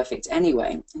isn't perfect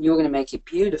anyway, and you're going to make it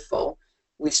beautiful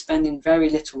with spending very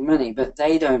little money, but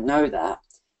they don't know that,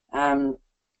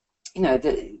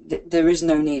 there is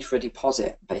no need for a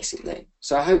deposit, basically.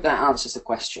 So I hope that answers the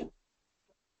question.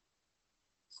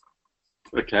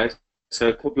 Okay. So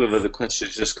a couple of other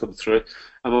questions just come through.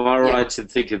 Am I Yeah. right in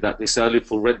thinking that this only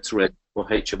for rent to rent or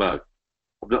HMO?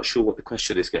 I'm not sure what the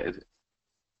question is getting.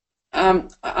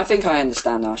 I think I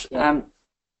understand, Arsh.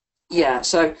 Yeah,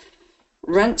 so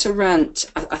rent to rent,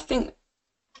 I think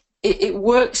it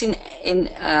works in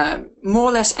more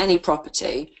or less any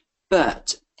property,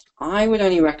 but I would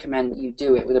only recommend that you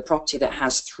do it with a property that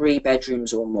has 3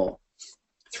 bedrooms or more.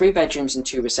 3 bedrooms and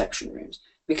 2 reception rooms,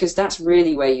 because that's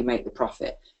really where you make the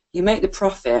profit. You make the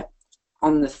profit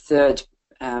on the 3rd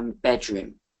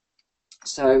bedroom.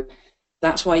 So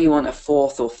that's why you want a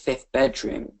 4th or 5th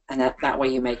bedroom, and that way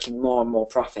you're making more and more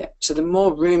profit. So the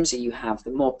more rooms that you have,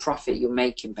 the more profit you're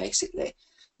making, basically.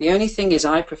 The only thing is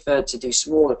I prefer to do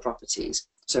smaller properties.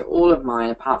 So all of mine,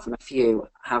 apart from a few,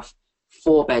 have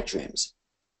 4 bedrooms.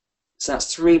 So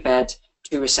that's 3 bed,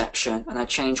 2 reception, and I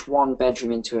change 1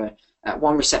 bedroom into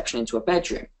one reception into a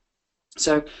bedroom.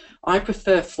 So I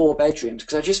prefer 4 bedrooms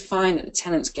because I just find that the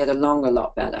tenants get along a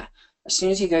lot better. As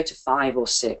soon as you go to 5 or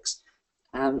 6,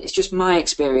 it's just my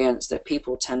experience that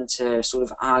people tend to sort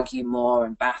of argue more,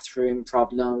 and bathroom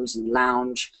problems and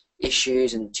lounge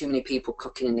issues and too many people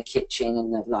cooking in the kitchen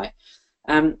and the like.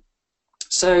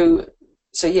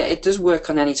 So yeah, it does work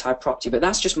on any type of property, but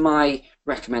that's just my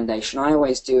recommendation. I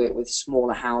always do it with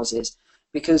smaller houses,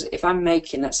 because if I'm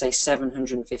making, let's say,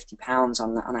 £750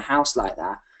 on a house like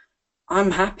that,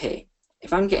 I'm happy.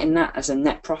 If I'm getting that as a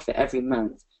net profit every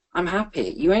month, I'm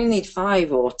happy. You only need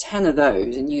 5 or 10 of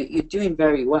those, and you're doing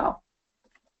very well.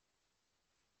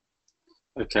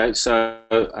 Okay, so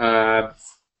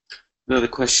another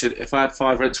question. If I had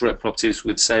 5 rent-to-rent properties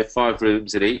with, say, 5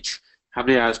 rooms in each, how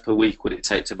many hours per week would it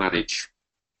take to manage?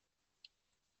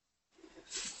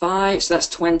 5, so that's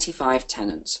 25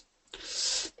 tenants.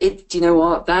 Do you know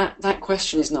what? That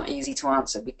question is not easy to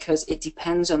answer, because it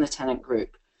depends on the tenant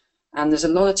group. And there's a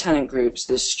lot of tenant groups.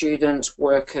 There's students,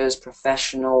 workers,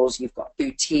 professionals, you've got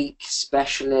boutique,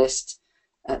 specialists.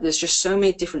 There's just so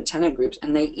many different tenant groups,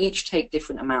 and they each take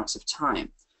different amounts of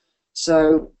time.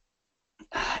 So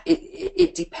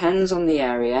it depends on the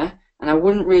area, and I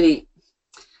wouldn't really...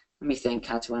 Let me think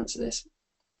how to answer this.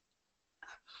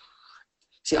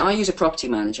 See, I use a property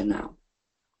manager now,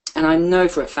 and I know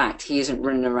for a fact he isn't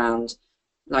running around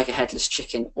like a headless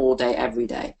chicken all day, every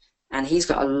day. And he's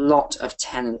got a lot of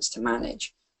tenants to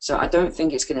manage. So I don't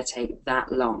think it's going to take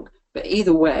that long. But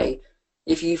either way,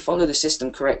 if you follow the system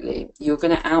correctly, you're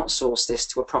going to outsource this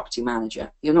to a property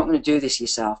manager. You're not going to do this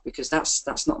yourself, because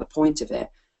that's not the point of it.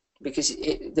 Because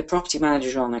the property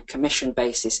managers are on a commission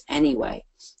basis anyway.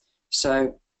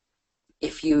 So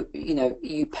if you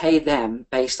pay them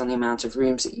based on the amount of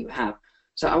rooms that you have.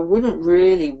 So I wouldn't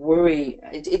really worry.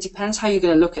 It depends how you're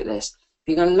going to look at this. If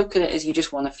you're going to look at it as you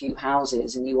just want a few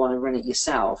houses and you want to run it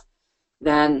yourself,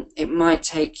 then it might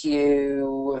take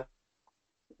you,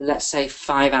 let's say,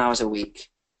 5 hours a week.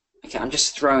 Okay, I'm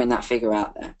just throwing that figure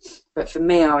out there. But for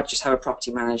me, I would just have a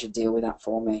property manager deal with that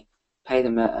for me. Pay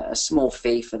them a small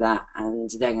fee for that, and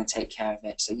they're going to take care of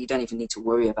it. So you don't even need to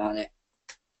worry about it.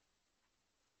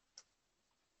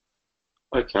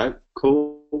 Okay,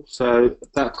 cool. So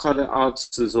that kind of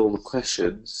answers all the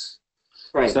questions.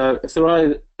 Great. So if there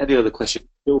are any other questions,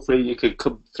 feel free. You can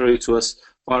come through to us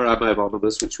via our mobile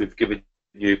numbers, which we've given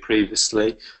you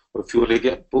previously. Or if you want to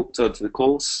get booked onto the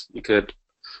course, you can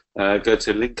go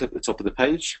to the link at the top of the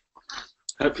page.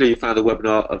 Hopefully, you found the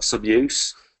webinar of some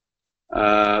use.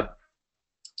 Uh,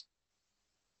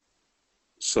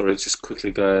 Sorry, just quickly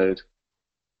going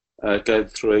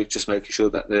through, just making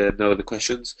sure that there are no other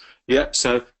questions. Yep.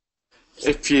 So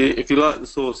if you like the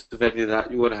thought of any of that,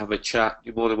 you want to have a chat,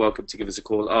 you're more than welcome to give us a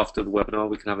call after the webinar.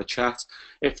 We can have a chat.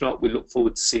 If not, we look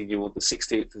forward to seeing you on the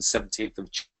 16th and 17th of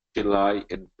July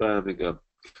in Birmingham.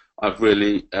 I've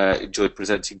really enjoyed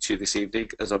presenting to you this evening,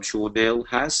 as I'm sure Neil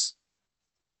has.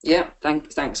 Yeah,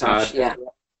 thanks, Uh, Arsh. Yeah,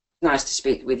 nice to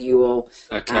speak with you all,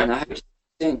 okay. and I hope to see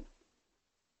you soon.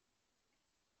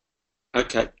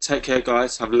 Okay. Take care,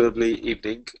 guys. Have a lovely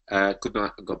evening. Good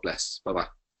night and God bless. Bye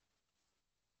bye.